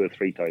probably 2 or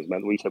 3 times a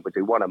month. We said we'll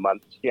do one a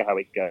month, see how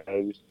it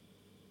goes,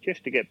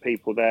 just to get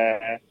people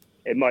there.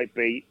 It might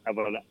be have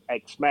an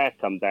ex-mayor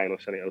come down or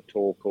something to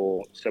talk,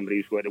 or somebody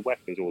who's worked in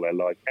weapons all their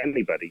life.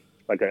 Anybody.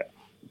 Like a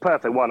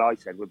perfect one I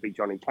said would be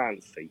Johnny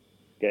Clancy.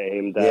 Get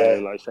him down, Yeah.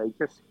 like I say.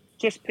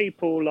 Just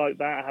people like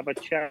that, have a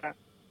chat,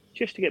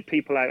 just to get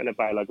people out and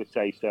about, like I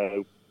say.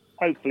 So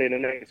hopefully in the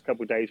next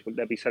couple of days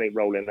there'll be something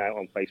rolling out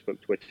on Facebook,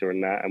 Twitter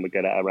and that, and we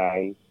get it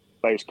around.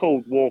 But it's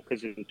called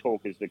Walkers and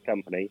Talkers, the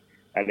company,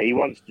 and he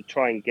wants to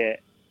try and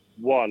get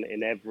one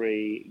in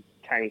every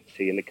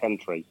county in the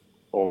country,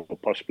 or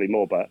possibly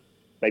more. But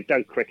they've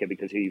done cricket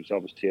because he's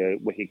obviously a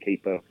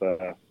wicket-keeper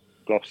for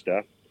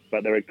Gloucester.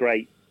 But they're a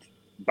great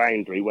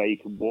boundary where you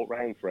can walk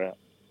around for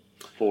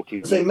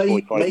 40 So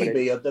minutes, 45 minutes.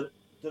 maybe I don't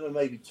know.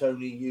 Maybe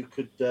Tony, you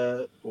could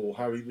or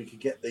Harry, we could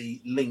get the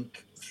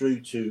link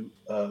through to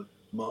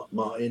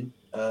Martin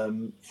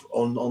on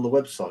the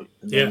website,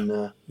 and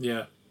then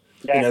Yeah.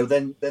 you know,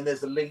 then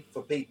there's a link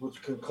for people to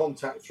can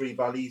contact Three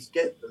Valleys,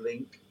 get the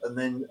link, and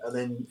then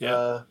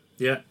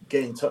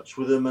get in touch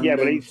with them, and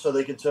then, so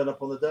they can turn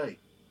up on the day.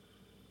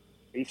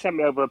 He sent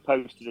me over a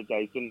poster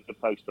today. He's done the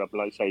poster up, and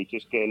like I say,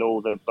 just getting all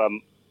the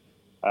bump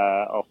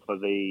off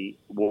of the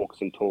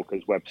Walks and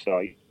Talkers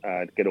website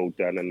to get all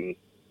done. And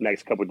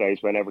next couple of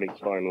days, when everything's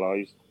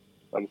finalised,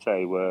 like I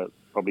say, we'll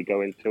probably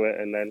go into it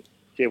and then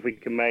see if we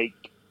can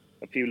make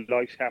a few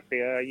lives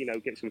happier. You know,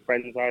 get some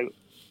friends out,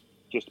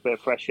 just a bit of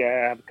fresh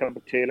air, have a cup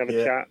of tea, and have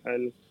a chat,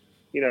 and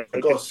you know,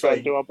 just try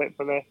and do our bit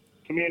for the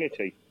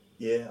community.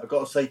 Yeah, I've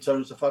got to say,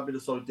 Tony, it's a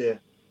fabulous idea.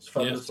 It's a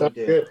fabulous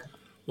idea. Good.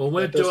 Well,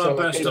 we'll That does do our sound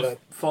like best it, to though.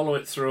 follow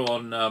it through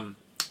on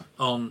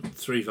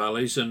Three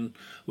Valleys, and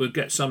we'll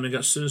get something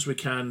as soon as we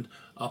can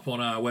up on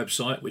our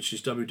website, which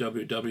is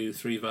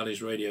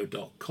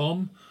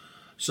www.threevallesradio.com.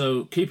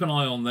 So keep an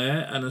eye on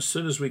there, and as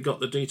soon as we got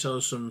the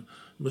details from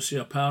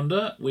Monsieur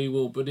Pounder, we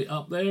will put it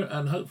up there,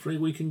 and hopefully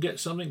we can get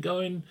something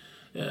going,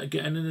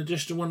 getting an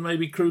additional one,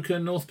 maybe Crewker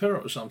and North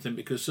Perrott or something,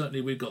 because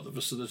certainly we've got the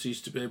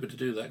facilities to be able to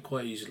do that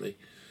quite easily.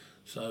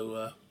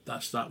 So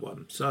that's that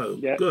one. So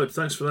good,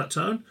 thanks for that,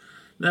 Tone.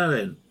 Now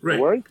then, Rick.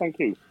 No worries, thank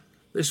you.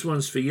 This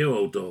one's for you,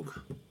 old dog.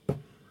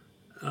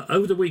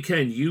 Over the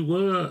weekend, you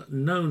were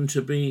known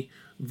to be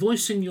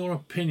voicing your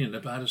opinion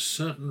about a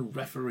certain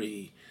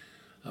referee,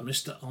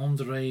 Mr.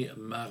 Andre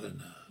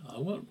Mariner. I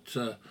won't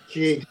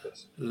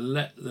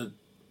let the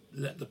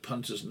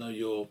punters know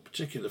your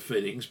particular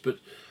feelings, but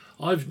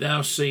I've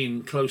now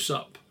seen close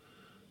up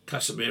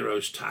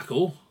Casemiro's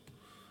tackle.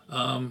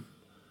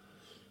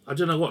 I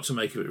don't know what to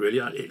make of it, really.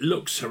 It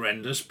looks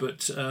horrendous,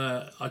 but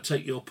I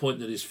take your point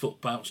that his foot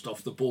bounced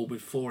off the ball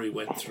before he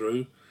went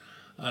through,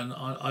 and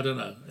I don't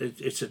know.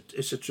 It's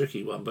a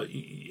tricky one, but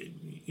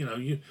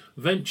you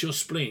vent your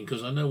spleen,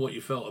 because I know what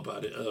you felt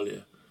about it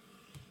earlier.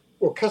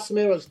 Well,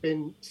 Casemiro's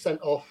been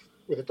sent off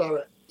with a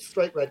direct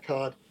straight red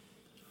card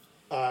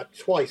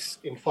twice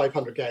in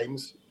 500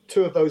 games.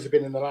 2 of those have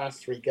been in the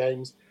last 3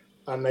 games,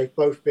 and they've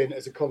both been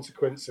as a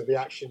consequence of the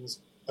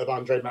actions of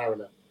Andre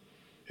Mariner,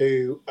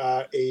 who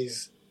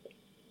is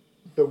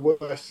the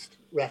worst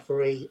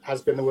referee,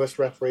 has been the worst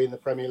referee in the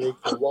Premier League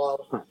for a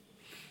while.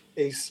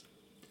 He's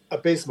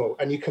abysmal.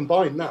 And you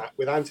combine that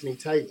with Anthony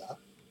Taylor,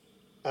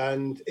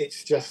 and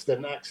it's just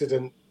an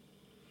accident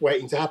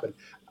waiting to happen.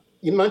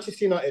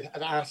 Manchester United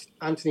had asked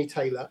Anthony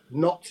Taylor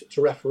not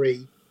to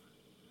referee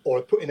or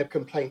put in a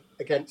complaint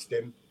against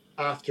him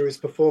after his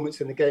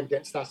performance in the game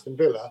against Aston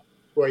Villa,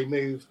 where he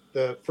moved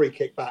the free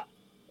kick back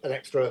an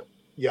extra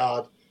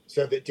yard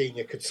so that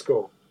Digne could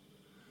score.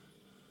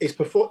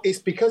 It's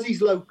because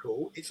he's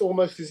local, it's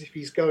almost as if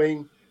he's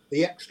going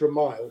the extra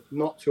mile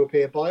not to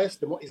appear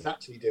biased, and what he's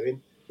actually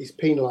doing is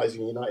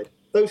penalising United.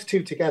 Those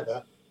two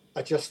together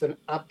are just an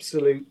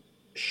absolute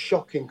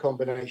shocking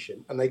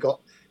combination, and they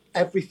got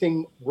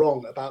everything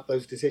wrong about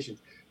those decisions.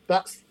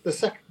 That's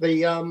the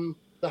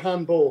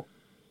handball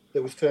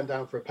that was turned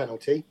down for a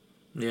penalty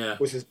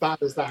was as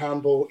bad as the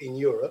handball in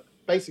Europe.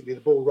 Basically, the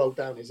ball rolled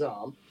down his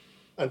arm,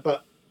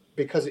 but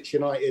because it's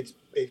United,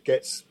 it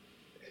gets.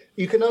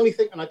 You can only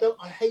think, and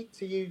I hate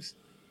to use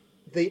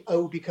the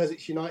because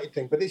it's United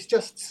thing, but it's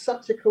just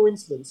such a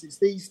coincidence. It's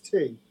these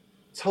two,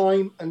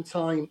 time and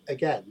time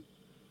again,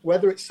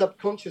 whether it's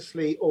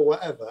subconsciously or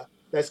whatever,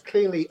 there's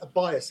clearly a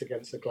bias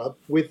against the club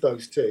with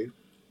those two,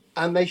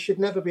 and they should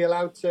never be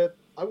allowed to.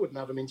 I wouldn't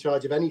have them in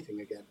charge of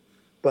anything again,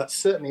 but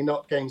certainly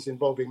not games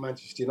involving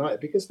Manchester United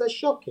because they're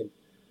shocking.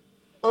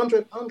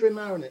 Andre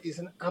Mariner is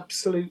an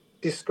absolute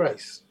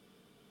disgrace.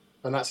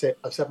 And that's it.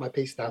 I've said my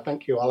piece now.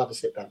 Thank you. I'll have a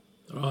sit down.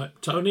 All right,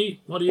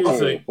 Tony, what do you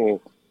think?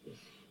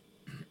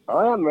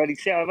 I haven't really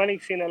seen. I've only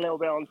seen a little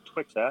bit on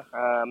Twitter.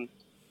 It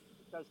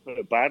does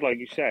look bad, like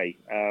you say.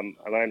 And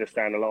I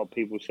understand a lot of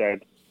people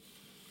said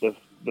the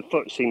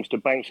foot seems to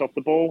bounce off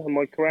the ball. Am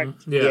I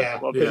correct? Yeah.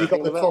 Because he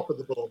got the top of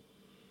the ball.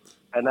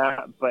 And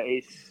but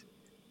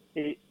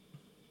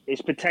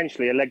it's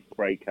potentially a leg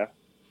breaker.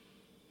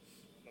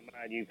 I'm a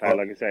Man U fan,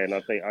 like I say, and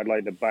I think I'd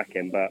like to back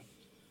him, but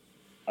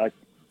I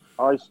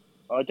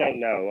don't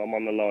know. I'm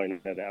on the line.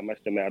 I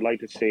must admit, I'd like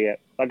to see it.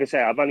 Like I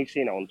say, I've only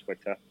seen it on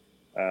Twitter.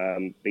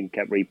 Been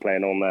kept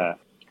replaying on there,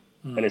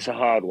 and it's a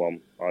hard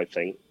one. I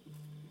think.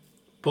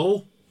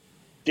 Paul,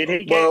 did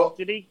he get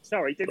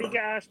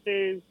asked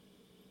to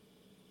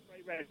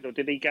red, or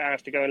did he get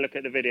asked to go and look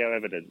at the video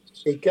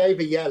evidence? He gave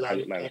a yellow,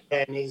 and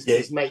then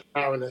his mate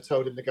Mariner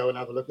told him to go and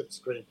have a look at the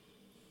screen.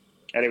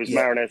 And it was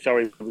Mariner.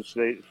 Sorry, it was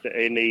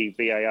in the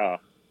VAR.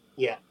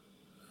 Yeah.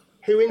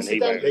 Who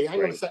incidentally,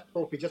 hang on a sec,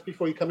 Paul, just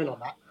before you come in on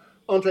that.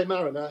 Andre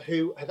Mariner,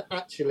 who had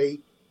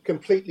actually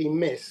completely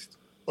missed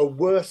a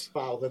worse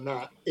foul than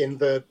that in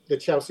the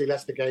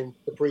Chelsea-Leicester game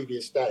the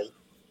previous day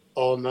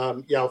on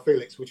João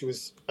Felix, which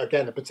was,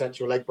 again, a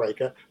potential leg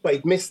breaker. But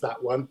he'd missed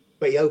that one,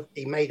 but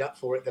he made up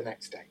for it the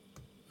next day.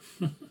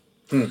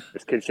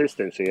 It's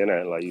consistency, isn't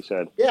it, like you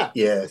said? Yeah.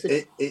 Yeah,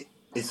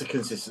 it's a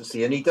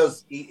consistency. And he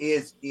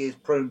is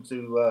prone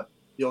to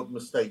the odd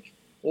mistake.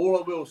 All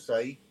I will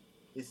say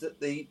is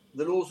that the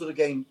laws of the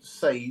game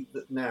say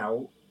that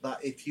now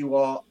that if you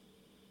are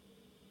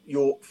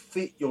your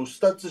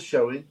studs are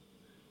showing,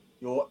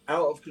 you're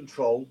out of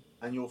control,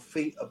 and your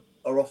feet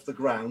are off the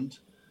ground,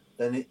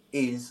 then it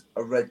is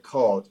a red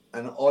card.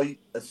 And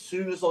as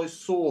soon as I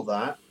saw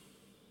that,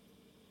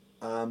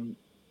 to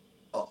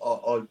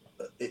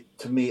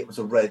me it was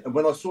a red. And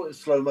when I saw it in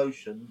slow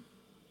motion,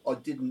 I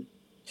didn't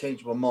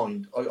change my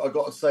mind. I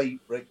got to say,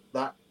 Rick,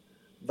 that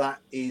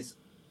is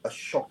a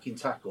shocking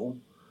tackle,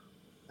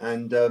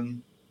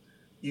 and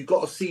you've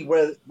got to see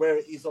where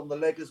it is on the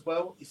leg as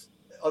well.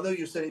 I know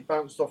you said it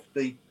bounced off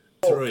the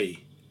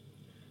 3.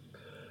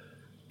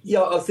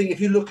 Yeah, I think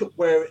if you look at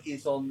where it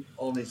is on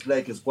his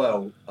leg as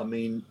well, I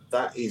mean,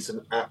 that is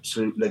an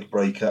absolute leg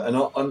breaker. And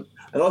I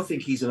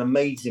think he's an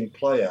amazing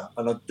player.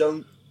 And I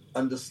don't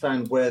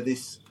understand where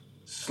this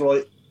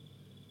slight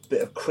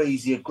bit of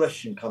crazy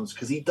aggression comes,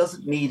 because he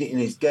doesn't need it in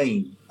his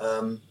game.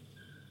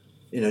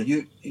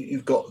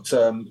 You've got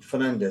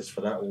Fernandez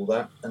for that, all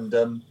that.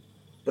 And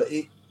but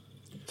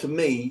to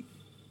me,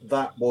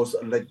 that was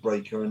a leg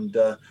breaker. And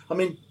I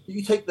mean,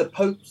 you take the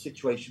Pope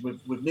situation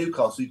with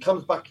Newcastle. He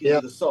comes back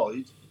into the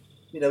side.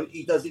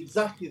 He does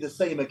exactly the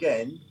same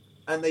again,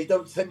 and they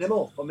don't send him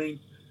off. I mean,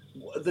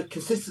 the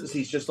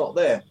consistency is just not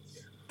there.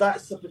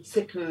 That's a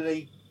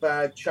particularly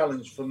bad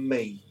challenge for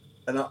me,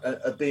 and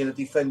being a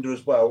defender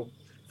as well.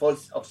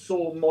 If I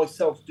saw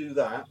myself do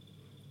that,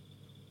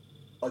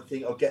 I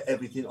think I'll get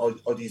everything I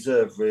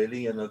deserve,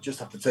 really, and I'll just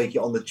have to take it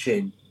on the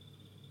chin.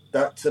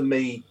 That, to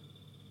me,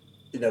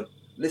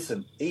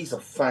 listen, he's a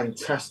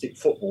fantastic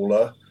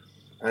footballer,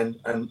 and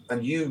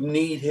you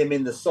need him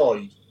in the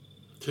side.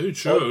 Too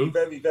true. I'd be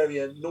very, very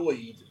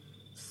annoyed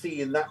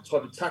seeing that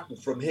type of tackle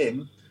from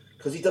him,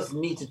 because he doesn't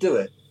need to do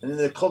it. And in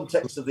the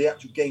context of the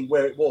actual game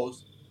where it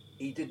was,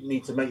 he didn't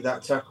need to make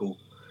that tackle,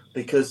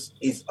 because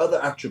his other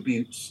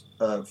attributes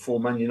for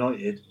Man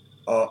United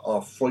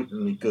are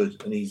frighteningly good,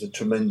 and he's a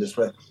tremendous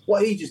player.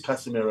 What age is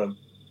Casemiro?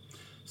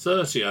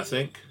 30, I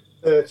think.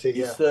 30,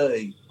 He's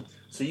 30.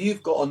 So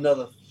you've got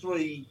another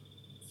three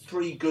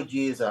good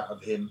years out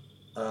of him.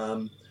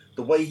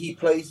 The way he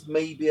plays,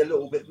 maybe a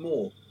little bit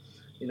more.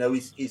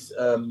 His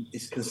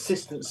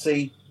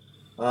consistency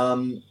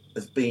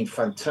has been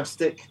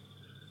fantastic.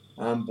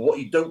 But what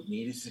you don't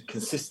need is the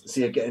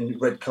consistency of getting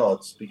red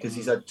cards, because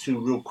he's had 2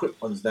 real quick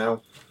ones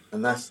now,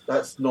 and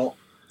that's not.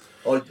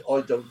 I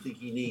don't think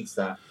he needs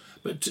that.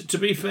 But to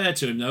be fair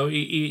to him, though,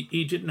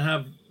 he didn't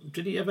have.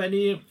 Did he have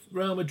any at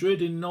Real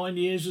Madrid in 9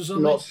 years or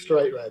something? Not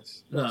straight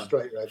reds. No. Not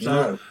straight reds.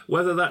 So No.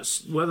 whether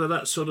that's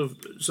sort of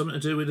something to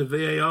do with the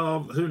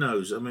VAR, who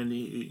knows? I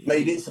mean,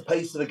 Maybe it's the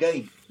pace of the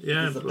game.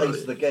 Yeah, It's the pace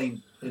of the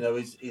game.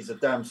 Is a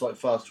damn sight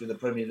faster in the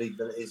Premier League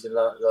than it is in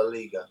La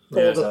Liga.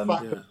 Or the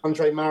fact that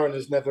Andre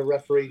Mariner's never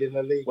refereed in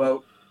the league.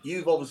 Well,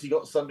 you've obviously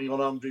got something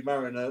on Andre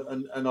Mariner,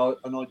 and I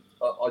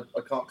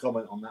can't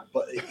comment on that.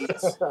 But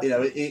it's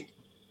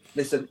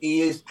listen,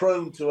 he is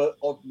prone to an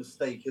odd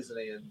mistake, isn't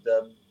he? And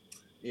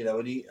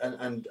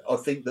and I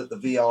think that the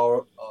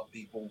VR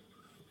people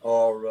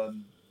are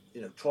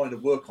trying to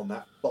work on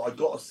that. But I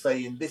got to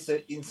say, in this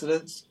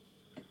incident,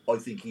 I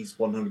think he's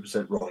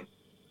 100% right.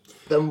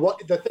 Then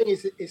what the thing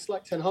is, it's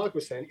like Ten Hag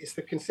was saying, it's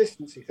the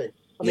consistency thing.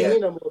 I mean, you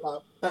know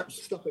more about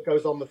stuff that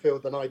goes on the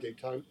field than I do,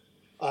 Tone.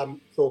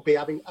 Thorpe,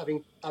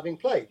 having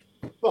played,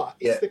 but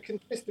it's the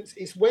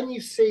consistency. It's when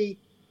you see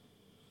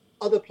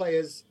other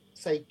players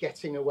say,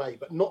 getting away,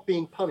 but not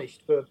being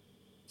punished for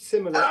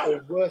similar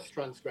or worse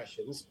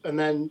transgressions, and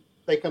then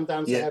they come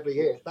down to heavy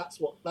here. That's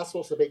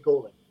what's a bit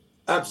galling.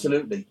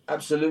 Absolutely.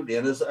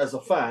 And as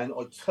a fan,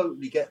 I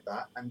totally get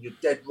that, and you're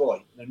dead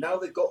right. Now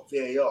they've got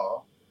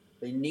VAR,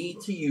 they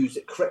need to use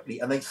it correctly,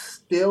 and they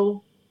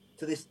still,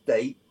 to this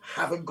day,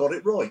 haven't got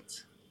it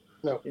right.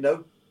 No.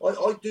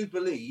 I do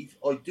believe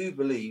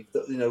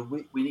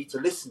that we need to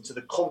listen to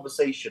the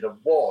conversation of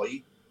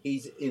why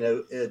he's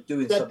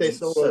doing something.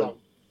 This all along.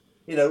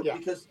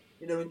 Because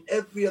in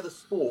every other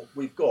sport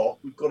we've got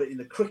it in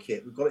the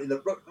cricket, we've got it in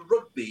the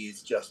rugby.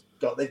 Is just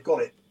they've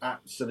got it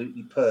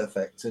absolutely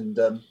perfect. And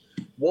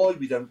why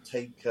we don't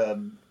take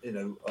the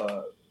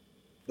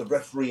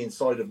referee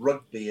inside of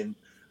rugby and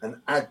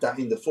add that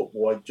into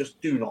football, I just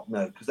do not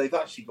know, because they've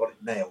actually got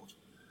it nailed.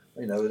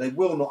 They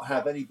will not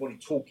have anybody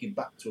talking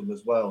back to them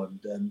as well.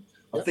 And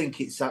I think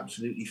it's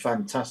absolutely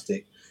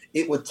fantastic.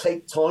 It would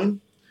take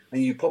time,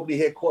 and you probably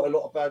hear quite a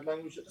lot of bad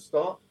language at the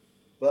start.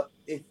 But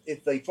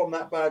if they, from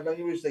that bad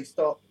language, they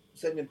start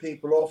sending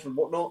people off and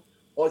whatnot,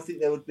 I think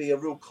there would be a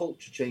real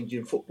culture change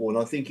in football. And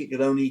I think it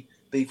could only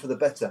be for the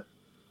better.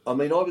 I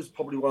mean, I was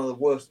probably one of the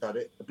worst at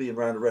it, being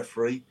around a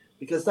referee,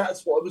 because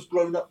that's what I was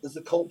growing up as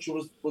the culture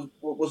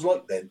was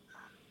like then.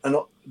 And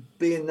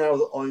being now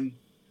that I'm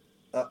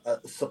a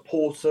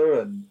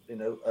supporter and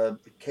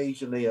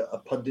occasionally a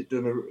pundit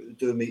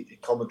doing me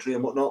commentary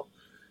and whatnot,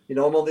 I'm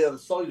on the other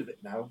side of it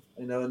now,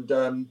 and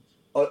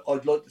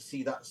I'd like to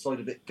see that side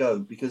of it go,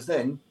 because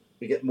then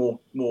we get more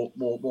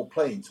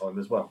playing time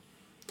as well.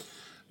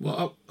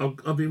 Well,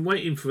 I've been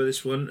waiting for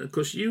this one. Of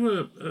course, you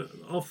were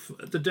off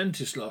at the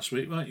dentist last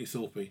week, weren't you,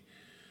 Thorpe?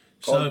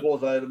 So,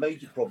 I had a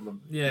major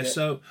problem. Yeah,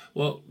 so,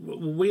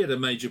 we had a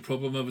major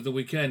problem over the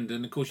weekend,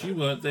 and of course you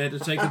weren't there to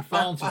take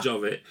advantage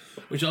of it,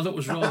 which I thought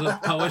was rather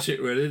poetic,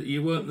 really, that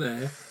you weren't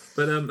there.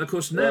 But, of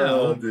course,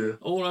 now,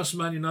 all us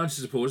Man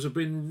United supporters have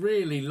been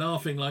really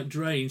laughing like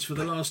drains for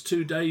the last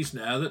 2 days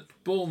now that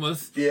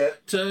Bournemouth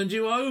turned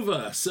you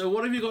over. So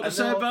what have you got to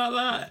say about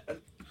that?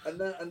 And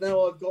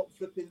now I've got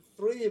flipping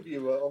 3 of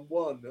you on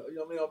one. I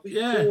mean, I've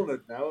been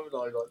cornered now, haven't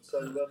I?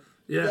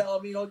 I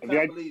mean, I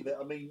can't believe it.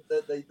 I mean,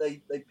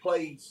 they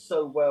played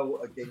so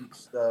well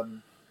against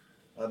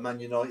Man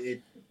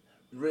United.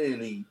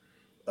 Really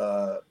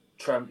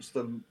trounced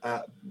them.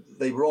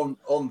 They were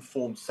on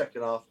form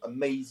second half,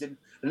 amazing.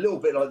 A little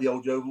bit like the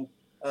old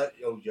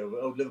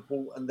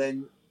Liverpool, and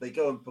then they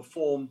go and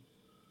perform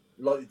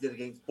like they did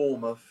against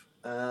Bournemouth.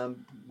 I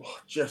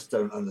just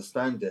don't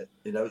understand it.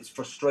 It's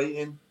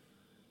frustrating.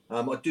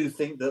 I do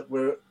think that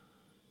we're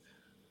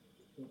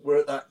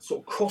at that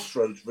sort of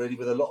crossroads, really,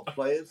 with a lot of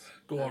players.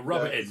 Go on,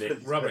 rub it in,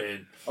 Nick. Rub it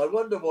in. I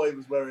wonder why he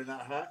was wearing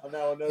that hat, and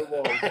now I know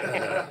why.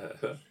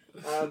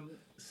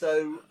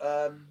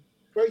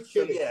 Very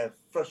chilly.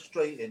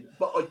 Frustrating.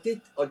 But I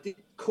did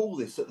call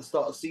this at the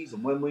start of the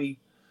season when we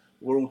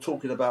were all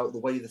talking about the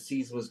way the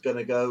season was going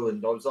to go,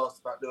 and I was asked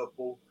about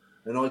Liverpool,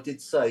 and I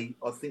did say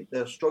I think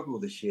they'll struggle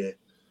this year.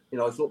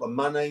 I thought the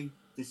Mane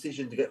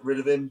decision to get rid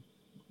of him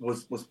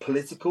was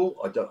political.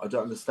 I don't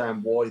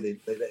understand why they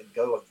let him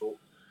go. I thought,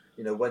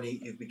 when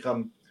he's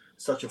become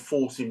such a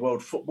force in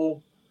world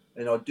football,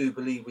 and I do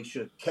believe we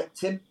should have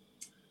kept him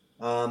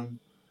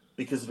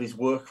because of his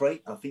work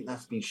rate. I think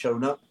that's been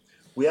shown up.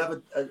 We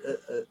have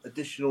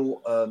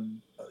additional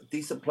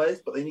decent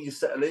players, but they need to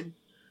settle in.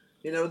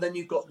 And then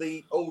you've got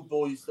the old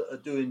boys that are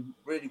doing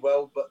really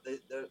well, but they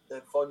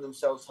find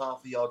themselves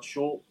half a yard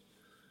short.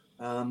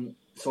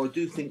 So I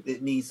do think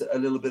it needs a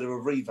little bit of a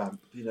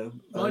revamp.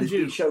 It's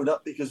been shown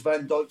up because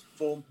Van Dijk's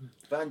form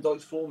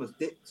has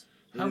dipped.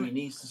 He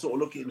needs to sort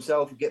of look at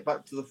himself and get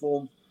back to the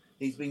form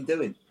he's been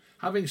doing.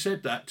 Having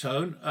said that,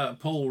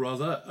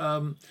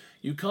 Paul,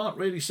 you can't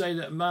really say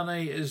that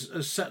Mane has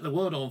set the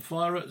world on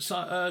fire at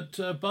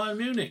Bayern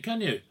Munich,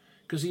 can you?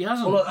 Because he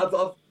hasn't.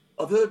 Well,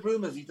 I've heard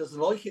rumours he doesn't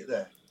like it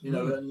there.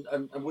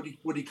 And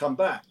would he come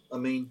back? I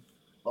mean,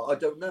 I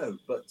don't know,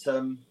 but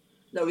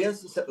no, he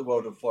hasn't set the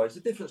world on fire. It's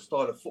a different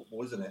style of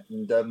football, isn't it?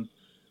 And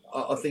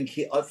I think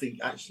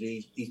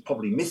actually he's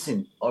probably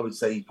missing. I would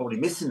say he's probably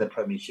missing the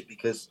Premiership,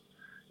 because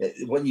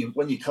when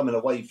you're coming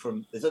away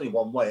from, there's only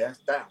one way, that's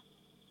down.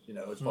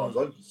 As far as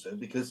I'm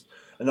concerned, because,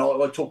 and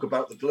I talk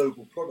about the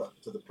global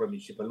product of the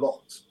Premiership a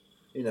lot.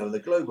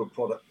 The global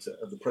product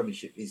of the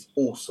Premiership is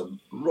awesome,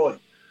 right?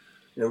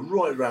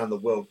 Right around the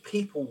world,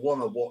 people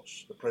want to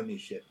watch the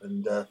Premiership,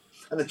 and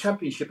the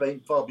Championship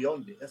ain't far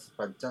behind it. That's a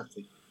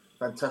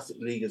fantastic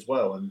league as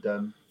well, and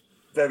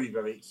very,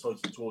 very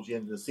exciting towards the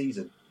end of the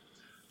season.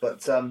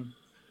 But I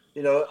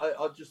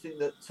just think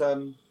that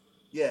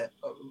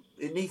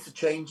it needs to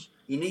change.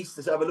 He needs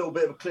to have a little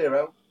bit of a clear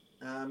out.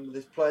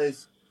 There's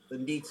players that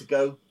need to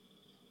go,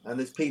 and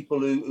there's people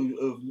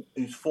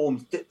whose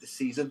forms dipped this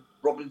season.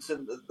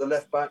 Robinson, the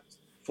left back,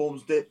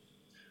 forms dip.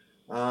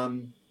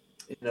 So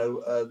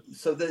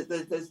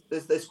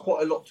there's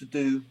quite a lot to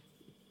do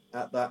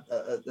at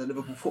the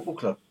Liverpool Football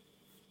Club.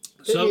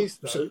 Don't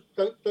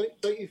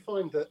you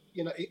find that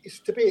it's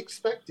to be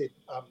expected,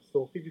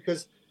 Thorpe,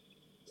 because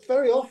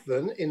very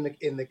often in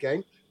the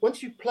game,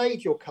 once you've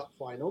played your cup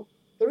final,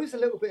 there is a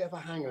little bit of a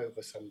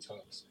hangover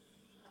sometimes.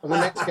 And the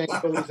next game's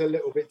always a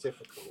little bit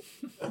difficult.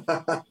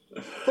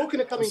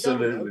 Talking of coming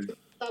Absolutely. down,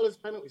 though, Salah's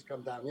penalty's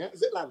come down, yeah?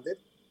 Has it landed?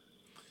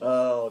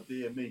 Oh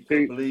dear me,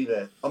 couldn't believe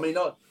it. I mean,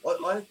 I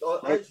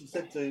actually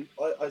said to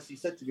my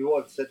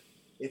wife, said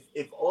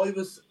if I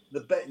was the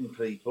betting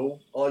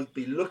people, I'd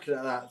be looking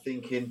at that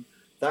thinking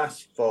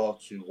that's far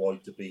too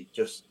wide to be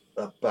just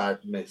a bad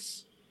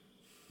miss.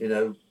 You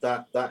know,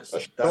 that's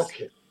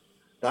shocking.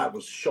 That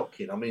was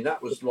shocking. I mean,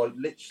 that was like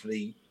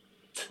literally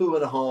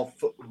 2.5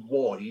 foot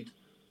wide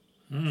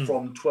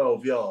from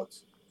 12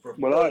 yards for a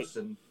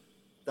person.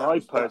 I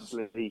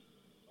personally think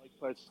he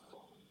was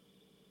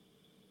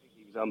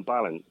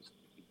unbalanced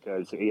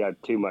because he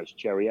had too much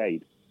cherry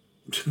aid.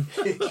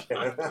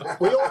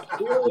 we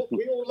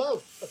all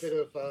love a bit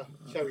of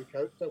cherry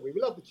coke, don't we? We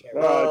love the cherry.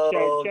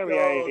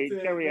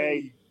 Cherry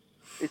aid.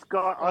 It's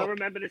got. I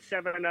remember the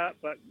 7-Up,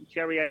 but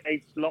cherry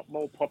aid's a lot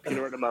more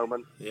popular at the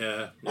moment.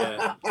 Yeah,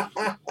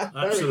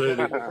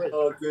 absolutely.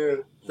 Oh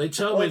dear. They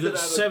tell me that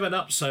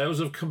 7-Up sales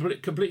have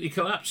completely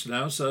collapsed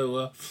now.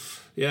 So,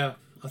 I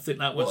think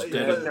that one's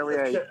dead.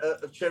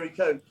 Cherry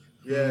coke.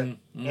 Yeah,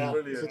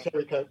 brilliant. It's a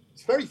cherry coke.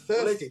 It's very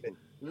thirsty.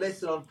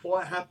 Listen, I'm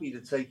quite happy to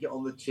take it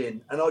on the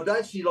chin, and I'd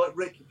actually like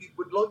Rick, if you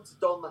would like to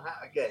don the hat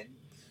again,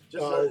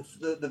 just so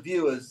the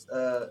viewers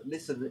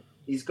listen.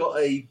 He's got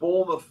a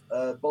Bournemouth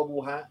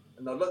bobble hat,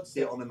 and I'd like to see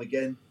it on him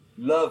again.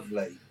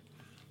 Lovely.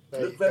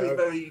 Look very,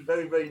 very,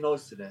 very, very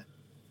nice in it.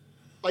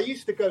 I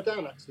used to go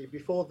down actually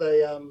before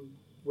they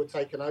were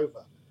taken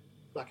over,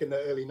 back in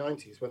the early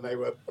 90s when they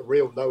were a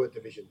real lower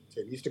division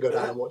team. I used to go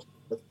down and watch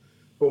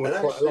Bournemouth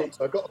quite a lot,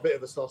 so I got a bit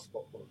of a soft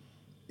spot for them.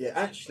 Yeah,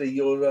 actually,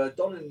 you're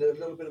donning a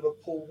little bit of a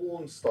Paul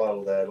Warne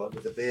style there, like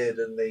with the beard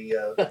and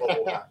the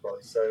bobble hat,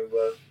 right? So,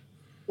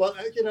 well,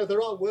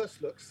 there are worse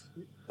looks.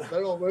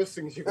 There are worse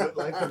things you can look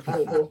like than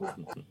Paul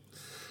Warne.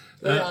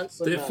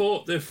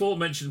 The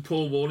aforementioned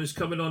Paul Warne is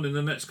coming on in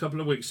the next couple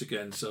of weeks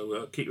again,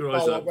 so keep your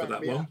eyes out for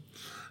that one.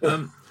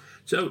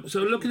 So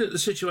looking at the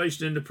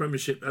situation in the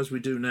Premiership as we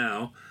do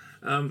now,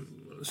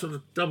 sort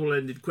of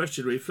double-ended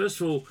question really.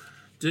 First of all,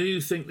 do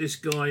you think this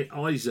guy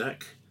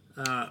Isaac,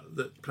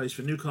 that plays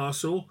for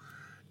Newcastle,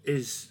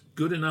 is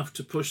good enough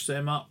to push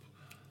them up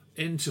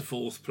into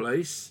 4th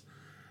place?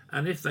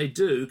 And if they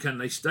do, can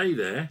they stay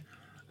there?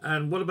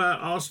 And what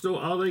about Arsenal?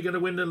 Are they going to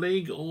win the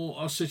league, or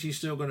are City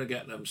still going to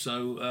get them?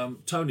 So,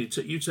 Tony,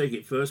 you take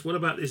it first. What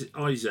about this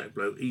Isaac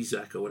bloke,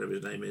 or whatever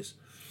his name is?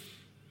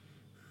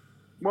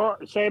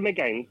 What? Say him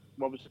again.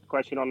 What was the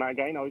question on that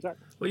again, Isaac?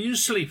 Well, you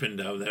sleeping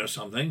down there or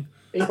something?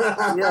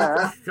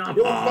 Yeah. Your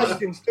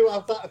questions do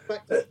have that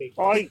effect on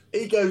people.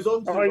 He goes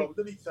on to Rob,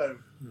 doesn't he,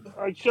 Tone?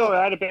 I'm sorry,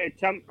 I had a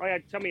bit of I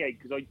had tummy ache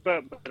because I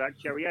burnt that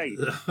cherry aid.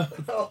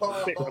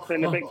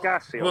 Feeling a bit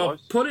gassy. Well,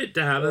 put it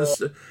down.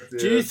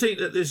 Do you think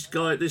that this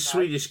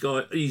Swedish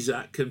guy,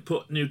 Isaac, can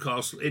put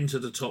Newcastle into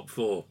the top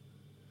 4?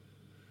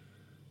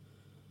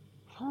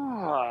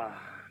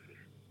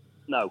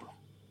 No.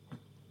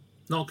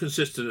 Not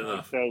consistent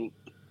enough. I think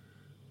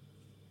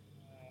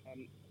if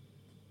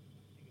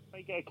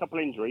they get a couple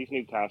injuries,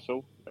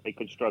 Newcastle, they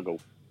could struggle.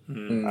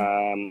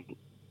 Like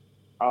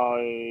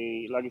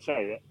I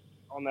say,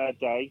 on their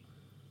day,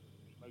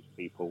 most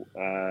people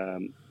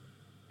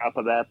up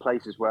at their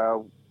place as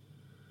well,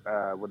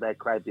 with their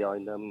crowd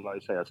behind them. Like I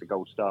say, that's a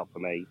gold start for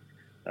me.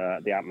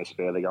 The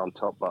atmosphere, they get on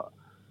top, but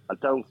I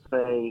don't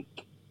think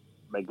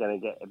they're going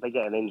to get. If they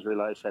get an injury,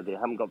 like I said, they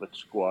haven't got the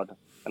squad,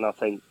 and I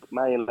think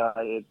Man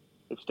United.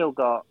 They've still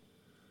got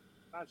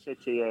Man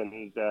City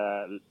and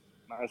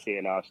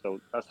Arsenal.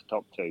 That's the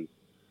top 2.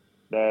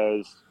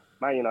 There's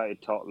Man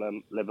United,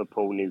 Tottenham,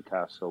 Liverpool,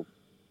 Newcastle,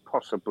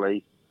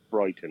 possibly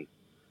Brighton.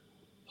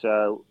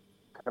 So,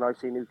 can I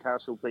see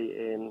Newcastle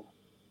beating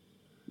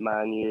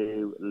Man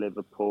U,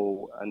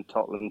 Liverpool, and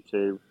Tottenham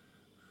to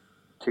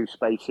 2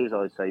 spaces?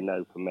 I'd say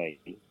no for me.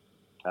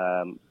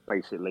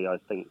 Basically, I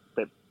think a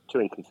bit too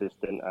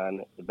inconsistent,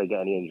 and if they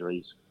get any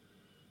injuries.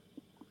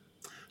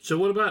 So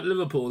what about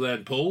Liverpool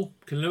then, Paul?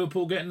 Can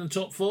Liverpool get in the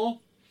top 4?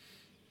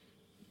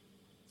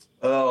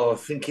 Oh, I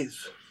think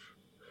it's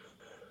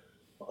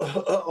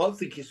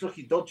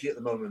looking dodgy at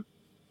the moment.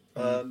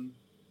 I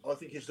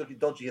think it's looking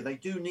dodgy, and they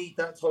do need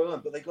that time,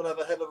 but they've got to have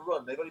a hell of a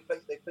run. They played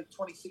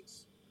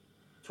 26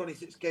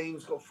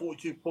 games, got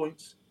 42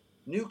 points.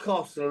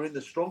 Newcastle are in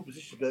the strong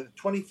position. They're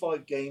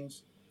 25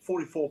 games,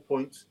 44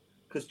 points,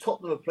 because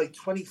Tottenham have played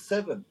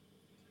 27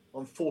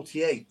 on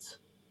 48.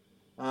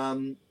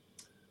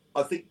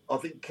 I think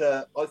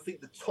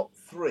the top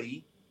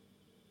 3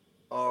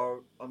 are,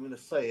 I'm going to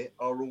say it,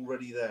 are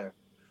already there.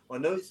 I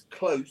know it's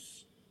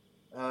close,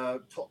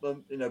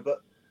 Tottenham,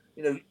 but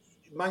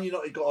Man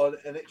United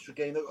got an extra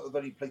game. They've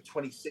only played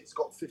 26,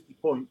 got 50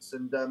 points,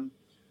 and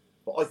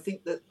but I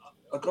think that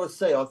I've got to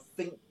say I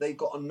think they've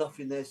got enough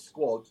in their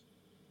squad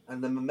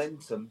and the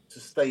momentum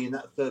to stay in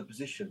that 3rd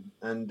position.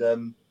 And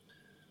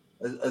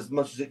as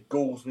much as it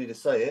galls me to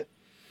say it,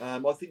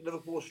 I think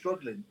Liverpool are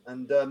struggling,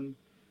 and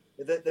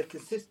they're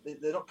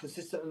consistent. They're not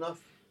consistent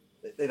enough.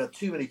 They've had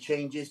too many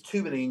changes,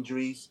 too many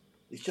injuries.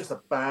 It's just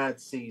a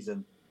bad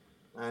season,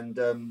 and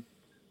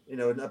in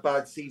a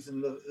bad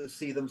season,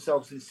 see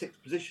themselves in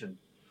sixth position.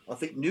 I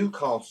think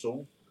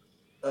Newcastle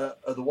are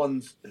the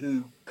ones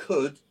who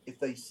could, if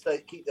they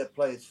keep their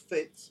players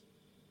fit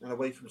and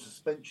away from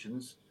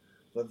suspensions,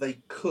 that they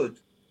could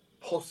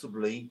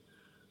possibly,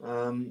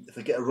 if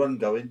they get a run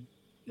going,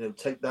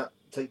 take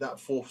that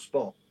fourth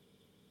spot.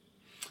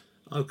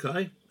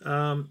 Okay,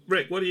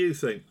 Rick, what do you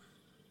think?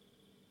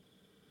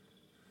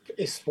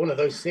 It's one of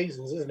those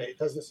seasons, isn't it? It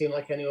doesn't seem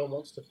like anyone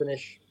wants to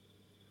finish.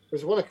 There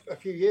was one a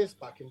few years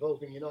back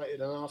involving United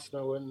and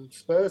Arsenal and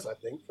Spurs, I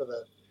think, for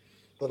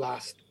the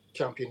last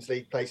Champions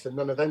League place, and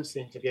none of them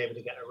seem to be able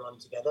to get a run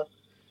together.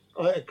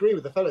 I agree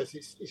with the fellas.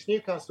 It's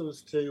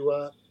Newcastle's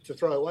to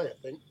throw away, I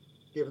think,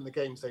 given the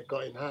games they've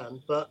got in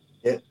hand. But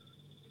yeah,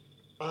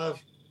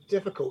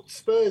 difficult.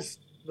 Spurs.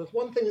 The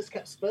one thing that's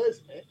kept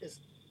Spurs in it is,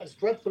 as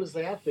dreadful as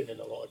they have been in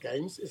a lot of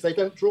games, is they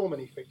don't draw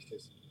many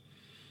fixtures.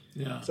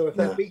 Yeah. So if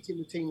they're beating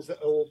the teams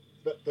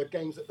the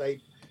games that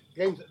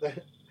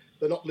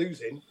they're not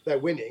losing, they're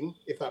winning.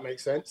 If that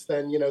makes sense,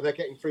 then they're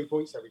getting 3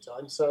 points every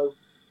time. So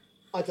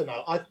I don't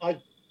know.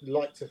 I'd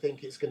like to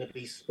think it's going to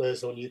be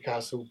Spurs or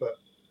Newcastle, but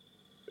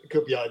it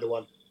could be either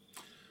one.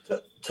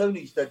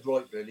 Tony's dead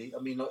right, really.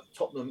 I mean, like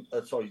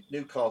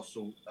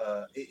Newcastle.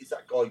 Is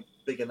that guy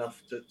big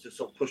enough to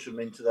sort of push them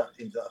into that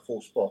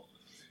fourth spot?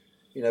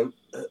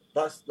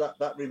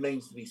 That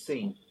remains to be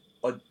seen.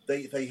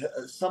 They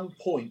at some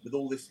point with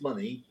all this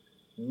money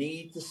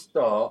need to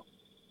start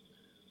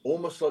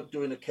almost like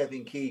doing a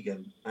Kevin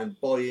Keegan and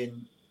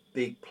buying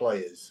big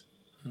players.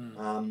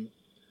 And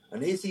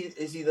is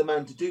he the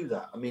man to do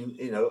that? I mean,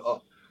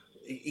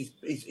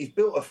 he's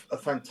built a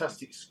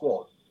fantastic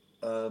squad,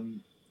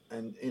 and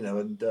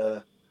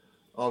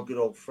our good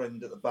old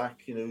friend at the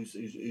back, who's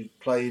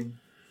playing,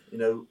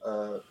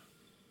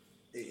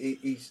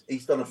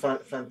 he's done a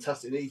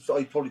fantastic. He's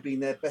probably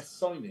been their best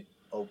signing,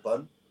 old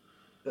Bun.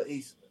 But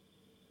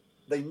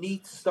they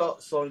need to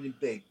start signing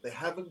big. They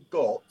haven't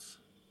got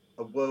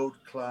a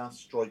world-class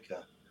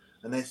striker,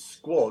 and their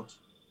squad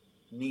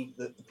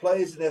the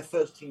players in their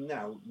first team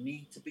now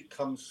need to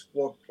become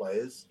squad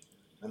players,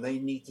 and they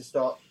need to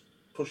start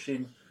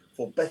pushing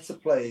for better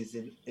players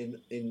in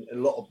a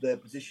lot of their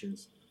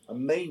positions,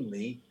 and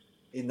mainly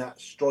in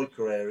that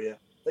striker area.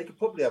 They could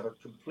probably have a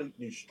complete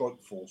new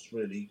strike force,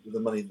 really, with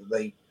the money that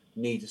they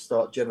need to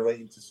start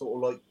generating to sort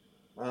of like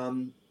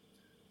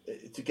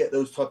to get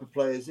those type of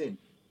players in. Do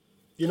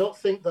you not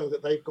think, though,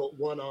 that they've got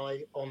one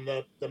eye on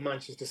the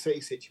Manchester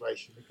City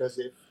situation? Because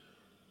if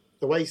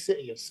the way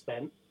City have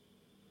spent,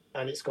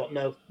 and it's got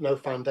no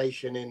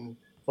foundation in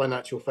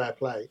financial fair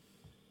play,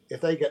 if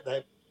they get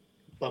their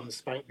bums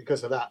spanked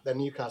because of that, then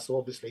Newcastle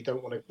obviously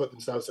don't want to put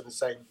themselves in the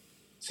same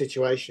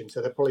situation.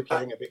 So they're probably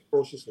playing a bit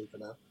cautiously for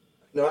now.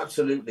 No,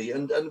 absolutely.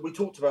 And we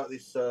talked about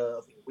this, I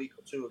think, a week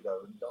or two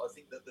ago. And I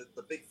think that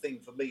the big thing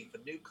for me, for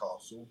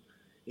Newcastle,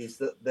 is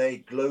that their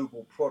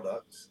global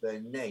products,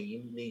 their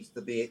name needs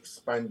to be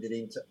expanded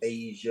into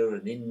Asia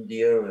and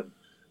India and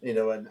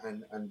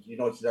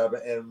United Arab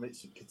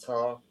Emirates and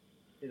Qatar,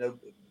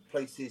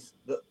 places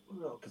that,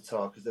 not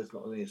Qatar, because there's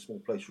not only a small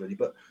place really,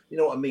 but you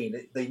know what I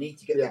mean? They need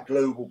to get their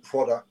global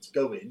product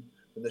going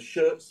and the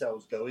shirt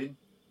sales going,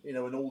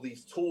 and all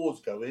these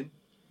tours going,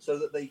 so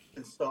that they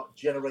can start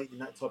generating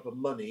that type of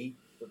money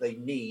that they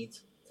need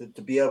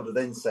to be able to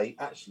then say,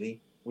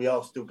 actually, we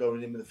are still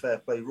going in with the fair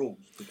play rules,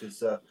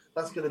 because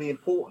that's going to be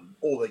important.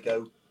 Or they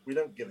go, we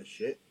don't give a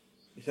shit,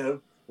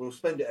 we'll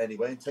spend it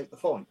anyway and take the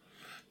fine.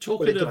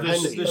 Talking of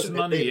this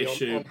money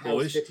issue, on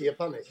boys. City are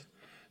punished.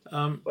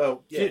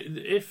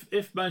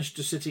 If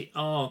Manchester City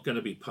are going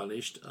to be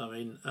punished, I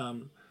mean,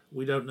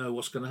 we don't know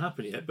what's going to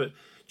happen yet. But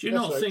do you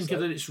not think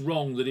that it's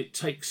wrong that it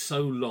takes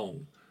so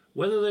long,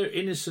 whether they're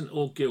innocent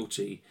or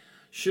guilty?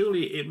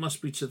 Surely it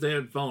must be to their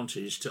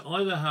advantage to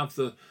either have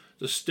the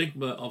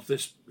stigma of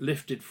this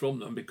lifted from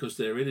them because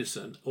they're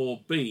innocent,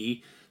 or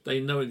B, they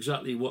know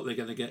exactly what they're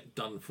going to get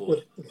done for.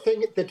 Well,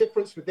 the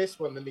difference with this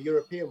one and the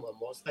European one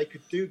was they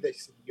could do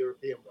this in the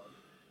European one.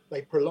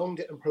 They prolonged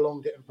it and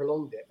prolonged it and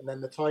prolonged it, and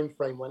then the time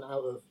frame went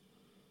out of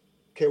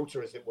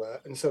kilter, as it were,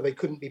 and so they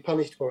couldn't be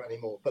punished for it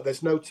anymore. But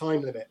there's no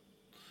time limit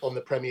on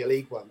the Premier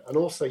League one. And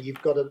also,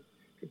 you've got to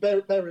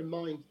bear in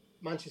mind,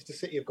 Manchester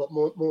City have got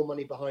more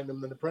money behind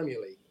them than the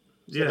Premier League.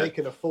 So they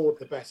can afford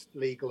the best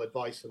legal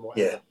advice and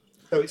whatever. Yeah.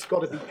 So it's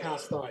got to be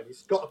cast iron.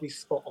 It's got to be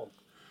spot on.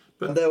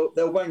 But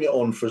they'll wang it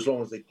on for as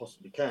long as they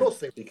possibly can. Of course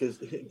they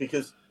will.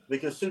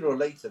 Because sooner or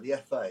later the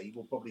FA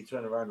will probably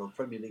turn around, or the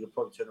Premier League will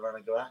probably turn around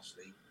and go,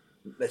 actually,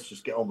 let's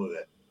just get on with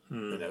it.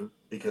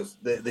 Because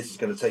this is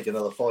going to take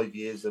another 5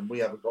 years, and we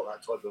haven't got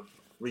that type of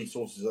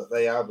resources that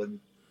they have, and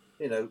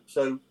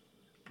so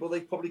will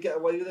they probably get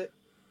away with it?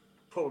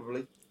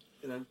 Probably.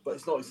 But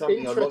it's not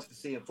something I'd like to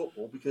see in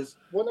football, because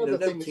no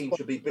team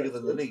should be bigger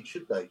than the league,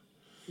 should they?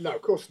 No,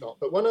 of course not.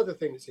 But one other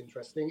thing that's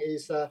interesting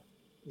is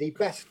the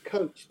best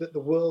coach that the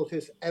world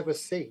has ever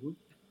seen,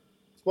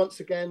 once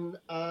again,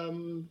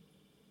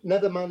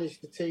 never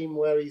managed a team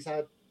where he's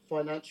had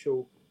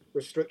financial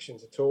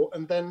restrictions at all.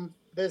 And then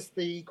there's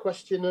the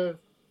question of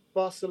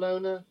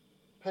Barcelona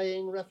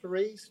paying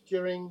referees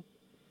during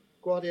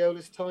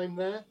Guardiola's time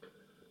there.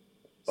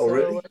 Oh,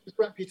 really? His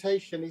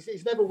reputation,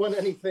 he's never won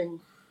anything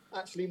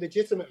actually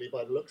legitimately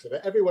by the looks of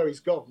it. Everywhere he's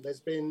gone, there's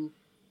been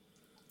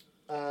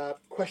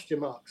question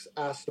marks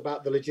asked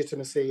about the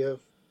legitimacy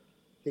of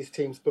his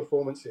team's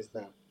performances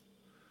now.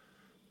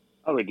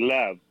 I would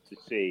love to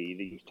see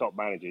these top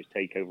managers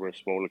take over a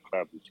smaller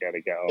club and see how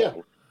they get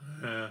on.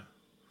 Yeah.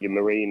 Your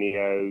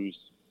Mourinho's,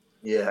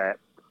 Yeah. Pep,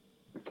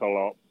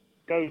 Klopp,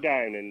 go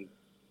down and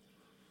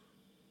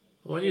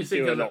When you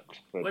think do of an the,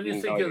 Oxford when you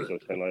United think of or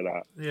something like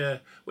that. yeah,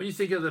 when you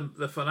think of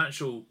the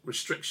financial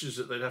restrictions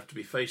that they'd have to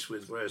be faced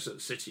with, whereas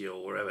at City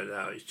or wherever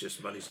now, it's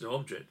just money's no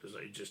object.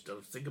 They just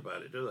don't think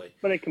about it, do they?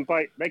 But they can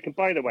buy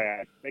the way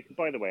out. They can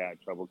buy the way out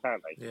of trouble,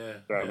 can't they? Yeah.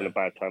 If they're having a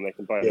bad time, they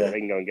can buy. Yeah. They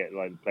can go and get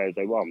like the players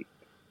they want.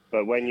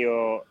 But when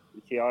you're,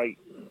 I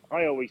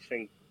always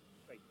think,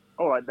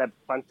 all right, they're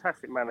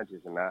fantastic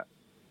managers and that.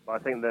 But I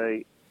think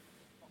the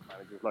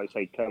managers, like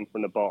say, come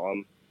from the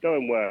bottom, go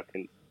and work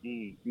and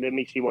let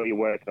me see what you're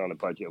working on, a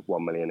budget of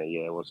 $1 million a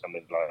year or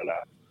something like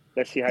that.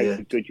 Let's see how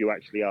good you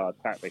actually are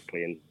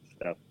tactically and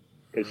stuff.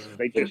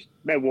 Because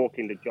they're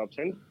walking the jobs,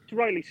 and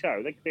rightly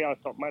so. They could be our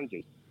top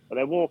managers, but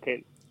they're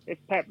walking. If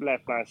Pep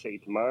left Man City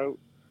tomorrow,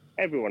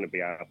 everyone would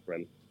be after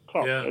him.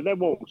 Klopp, they're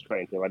walking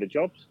straight into other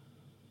jobs.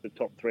 The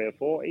top 3 or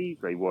 4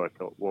 easily work.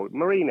 Well,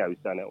 Mourinho's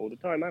done it all the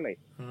time, hasn't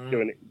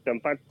he?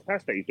 Done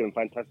fantastic. He's doing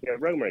fantastic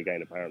at Roma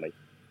again, apparently.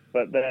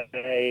 But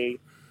they've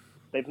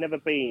never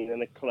been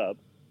in a club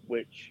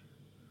which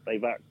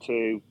they've had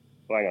to,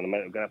 well, hang on a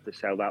minute, we're going to have to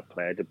sell that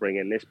player to bring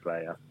in this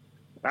player.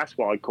 That's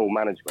what I call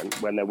management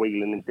when they're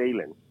wheeling and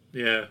dealing.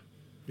 Yeah.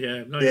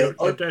 No,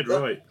 you're dead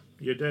right.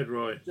 You're dead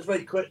right. Just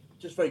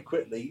very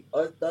quickly,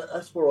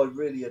 that's where I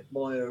really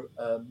admire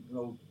an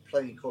old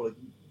playing colleague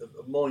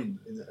of mine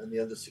in the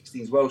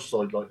under-16s Welsh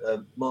side, like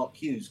Mark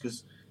Hughes,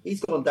 because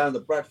he's gone down to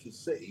Bradford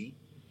City,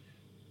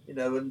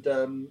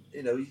 and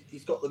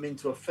he's got them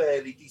into a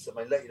fairly decent.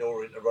 I mean, Leyton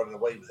Orient are running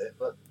away with it,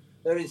 but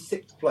they're in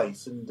 6th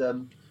place,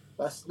 and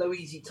that's no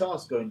easy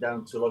task going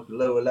down to like a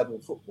lower level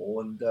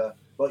football. And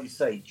like you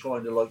say,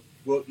 trying to like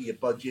work with your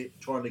budget,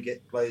 trying to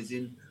get players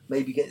in,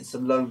 maybe getting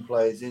some loan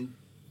players in,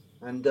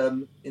 and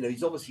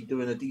he's obviously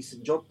doing a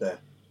decent job there.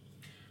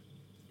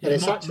 And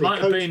it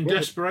might have been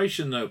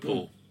desperation though,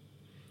 Paul.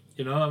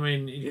 I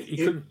mean, he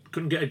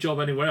couldn't get a job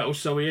anywhere else,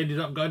 so he ended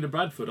up going to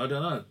Bradford. I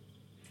don't know.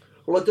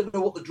 Well, I don't know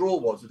what the draw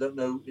was. I don't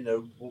know,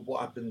 what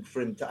happened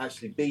for him to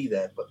actually be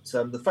there. But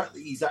the fact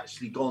that he's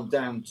actually gone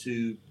down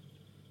to,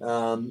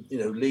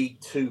 League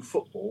Two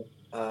football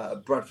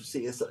at Bradford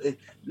City.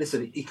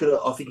 Listen, he could.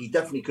 I think he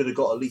definitely could have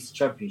got at least a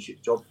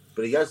championship job,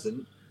 but he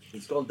hasn't.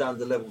 He's gone down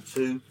to level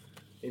 2,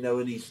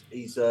 and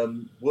he's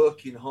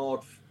working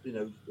hard,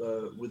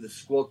 with the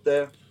squad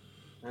there,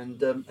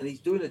 and he's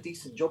doing a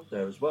decent job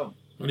there as well.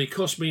 And he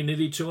cost me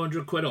nearly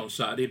 £200 on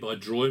Saturday by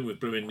drawing with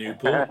blooming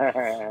Newport.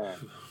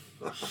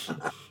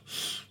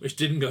 Which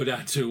didn't go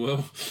down too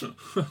well.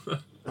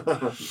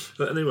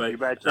 But anyway, you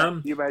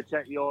better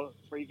check your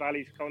Three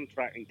Valleys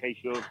contract in case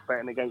you're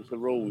betting against the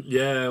rules.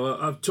 Yeah, well,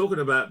 I'm talking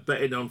about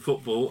betting on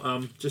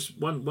football. Just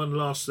one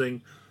last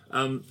thing.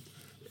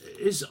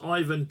 Is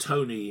Ivan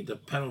Toney the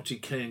penalty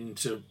king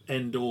to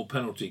end all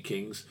penalty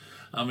kings?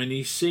 I mean,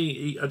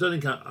 I don't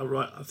think I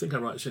right. I think I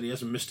right said he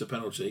hasn't missed a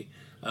penalty.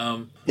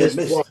 Yes,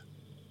 missed.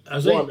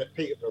 Has he? One at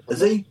Peterborough.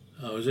 Has he?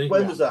 Oh, is he?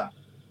 When was that?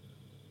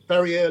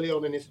 Very early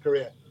on in his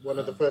career. One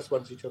of the first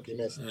ones he took, he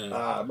missed.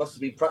 Yeah. Must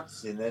have been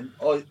practicing then.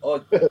 Well,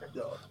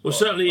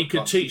 certainly he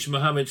could teach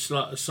Mohamed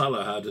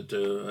Salah how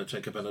to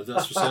take a penalty.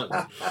 That's for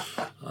certain.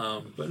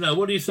 But no,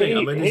 what do you think?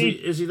 I mean,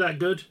 is he that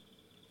good?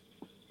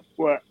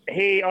 Well,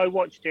 I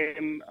watched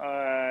him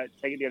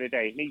take it the other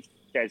day. He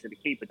stares at the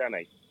keeper, doesn't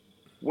he?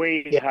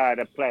 We had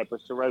a player,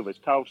 Bristol Rovers,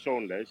 Carl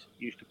Saunders,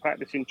 used to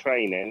practice in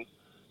training,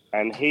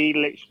 and he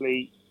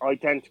literally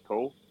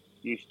identical.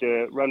 Used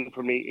to run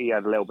from me. He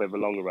had a little bit of a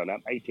longer run up,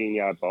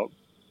 18-yard box,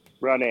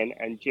 run in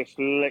and just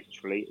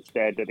literally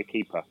stared at the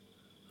keeper.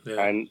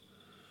 Yeah. And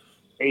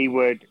he'd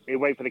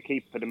wait for the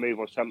keeper to move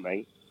or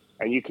something,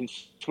 and you can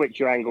switch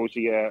your angles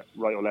of your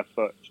right or left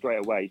foot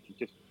straight away. He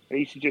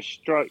used to just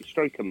stroke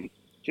him,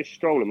 just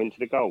stroll him into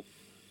the goal.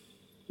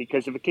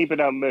 Because if the keeper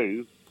don't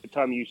move, the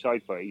time you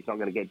side foot, he's not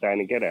going to get down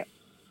and get it.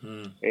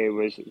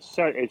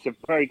 It's a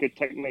very good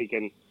technique,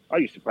 and I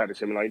used to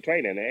practice him in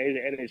training,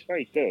 and it's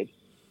very good.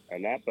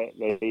 And that, but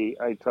the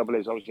only trouble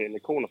is obviously in the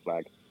corner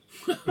flag.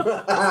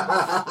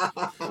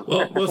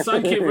 well,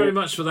 thank you very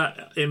much for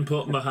that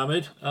input,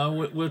 Mohammed.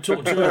 We'll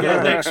talk to you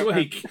again next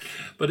week.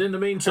 But in the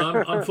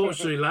meantime,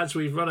 unfortunately, lads,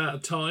 we've run out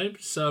of time.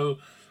 So,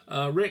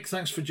 Rick,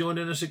 thanks for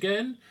joining us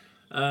again.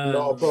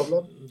 Not a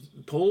problem.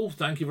 Paul,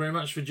 thank you very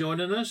much for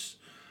joining us.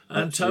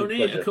 And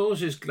Tony, of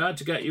course, is glad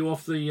to get you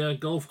off the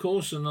golf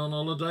course and on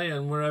holiday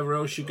and wherever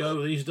else you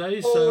go these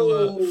days.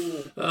 So,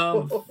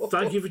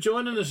 thank you for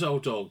joining us,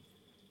 old dog.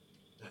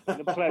 It's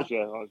a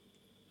pleasure.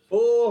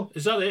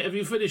 Is that it? Have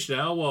you finished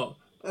now? What?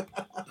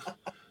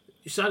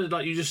 You sounded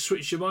like you just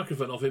switched your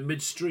microphone off in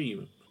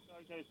midstream.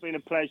 It's been a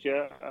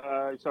pleasure.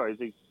 Sorry,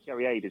 the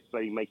Cherry Aid is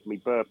bloody making me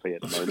burpy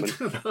at the moment.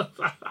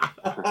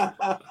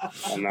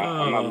 And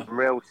I'm having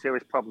real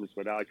serious problems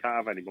with it. I can't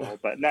have any more.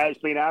 But no, it's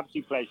been an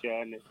absolute pleasure,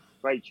 and it's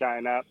great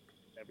chatting up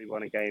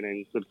everyone again,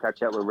 and good to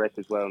catch up with Rick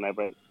as well, and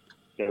everything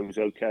goes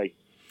okay.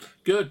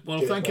 Good.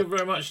 Well, thank you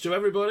very much to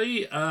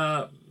everybody.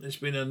 It's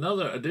been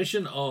another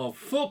edition of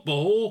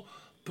Football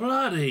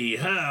Bloody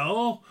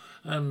Hell.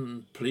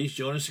 And please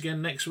join us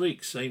again next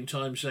week, same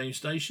time, same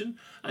station.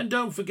 And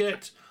don't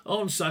forget,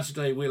 on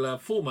Saturday we'll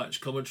have full match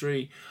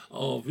commentary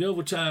of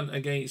Yeovil Town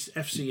against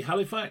FC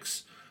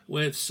Halifax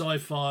with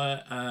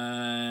Sci-Fi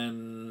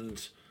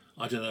and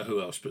I don't know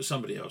who else, but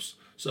somebody else.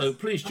 So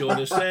please join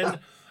us then.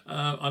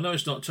 I know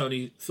it's not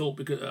Tony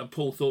Thorpe,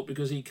 Paul Thorpe,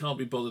 because he can't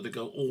be bothered to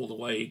go all the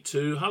way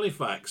to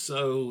Halifax.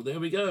 So there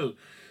we go.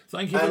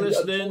 Thank you for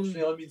listening.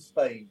 Unfortunately, I'm in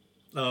Spain.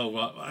 Oh,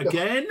 right.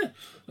 Again?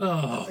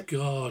 Oh,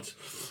 God.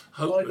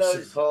 I know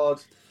it's hard.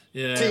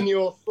 Yeah. It's in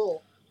your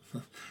thought.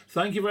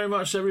 Thank you very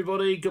much,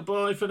 everybody.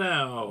 Goodbye for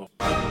now.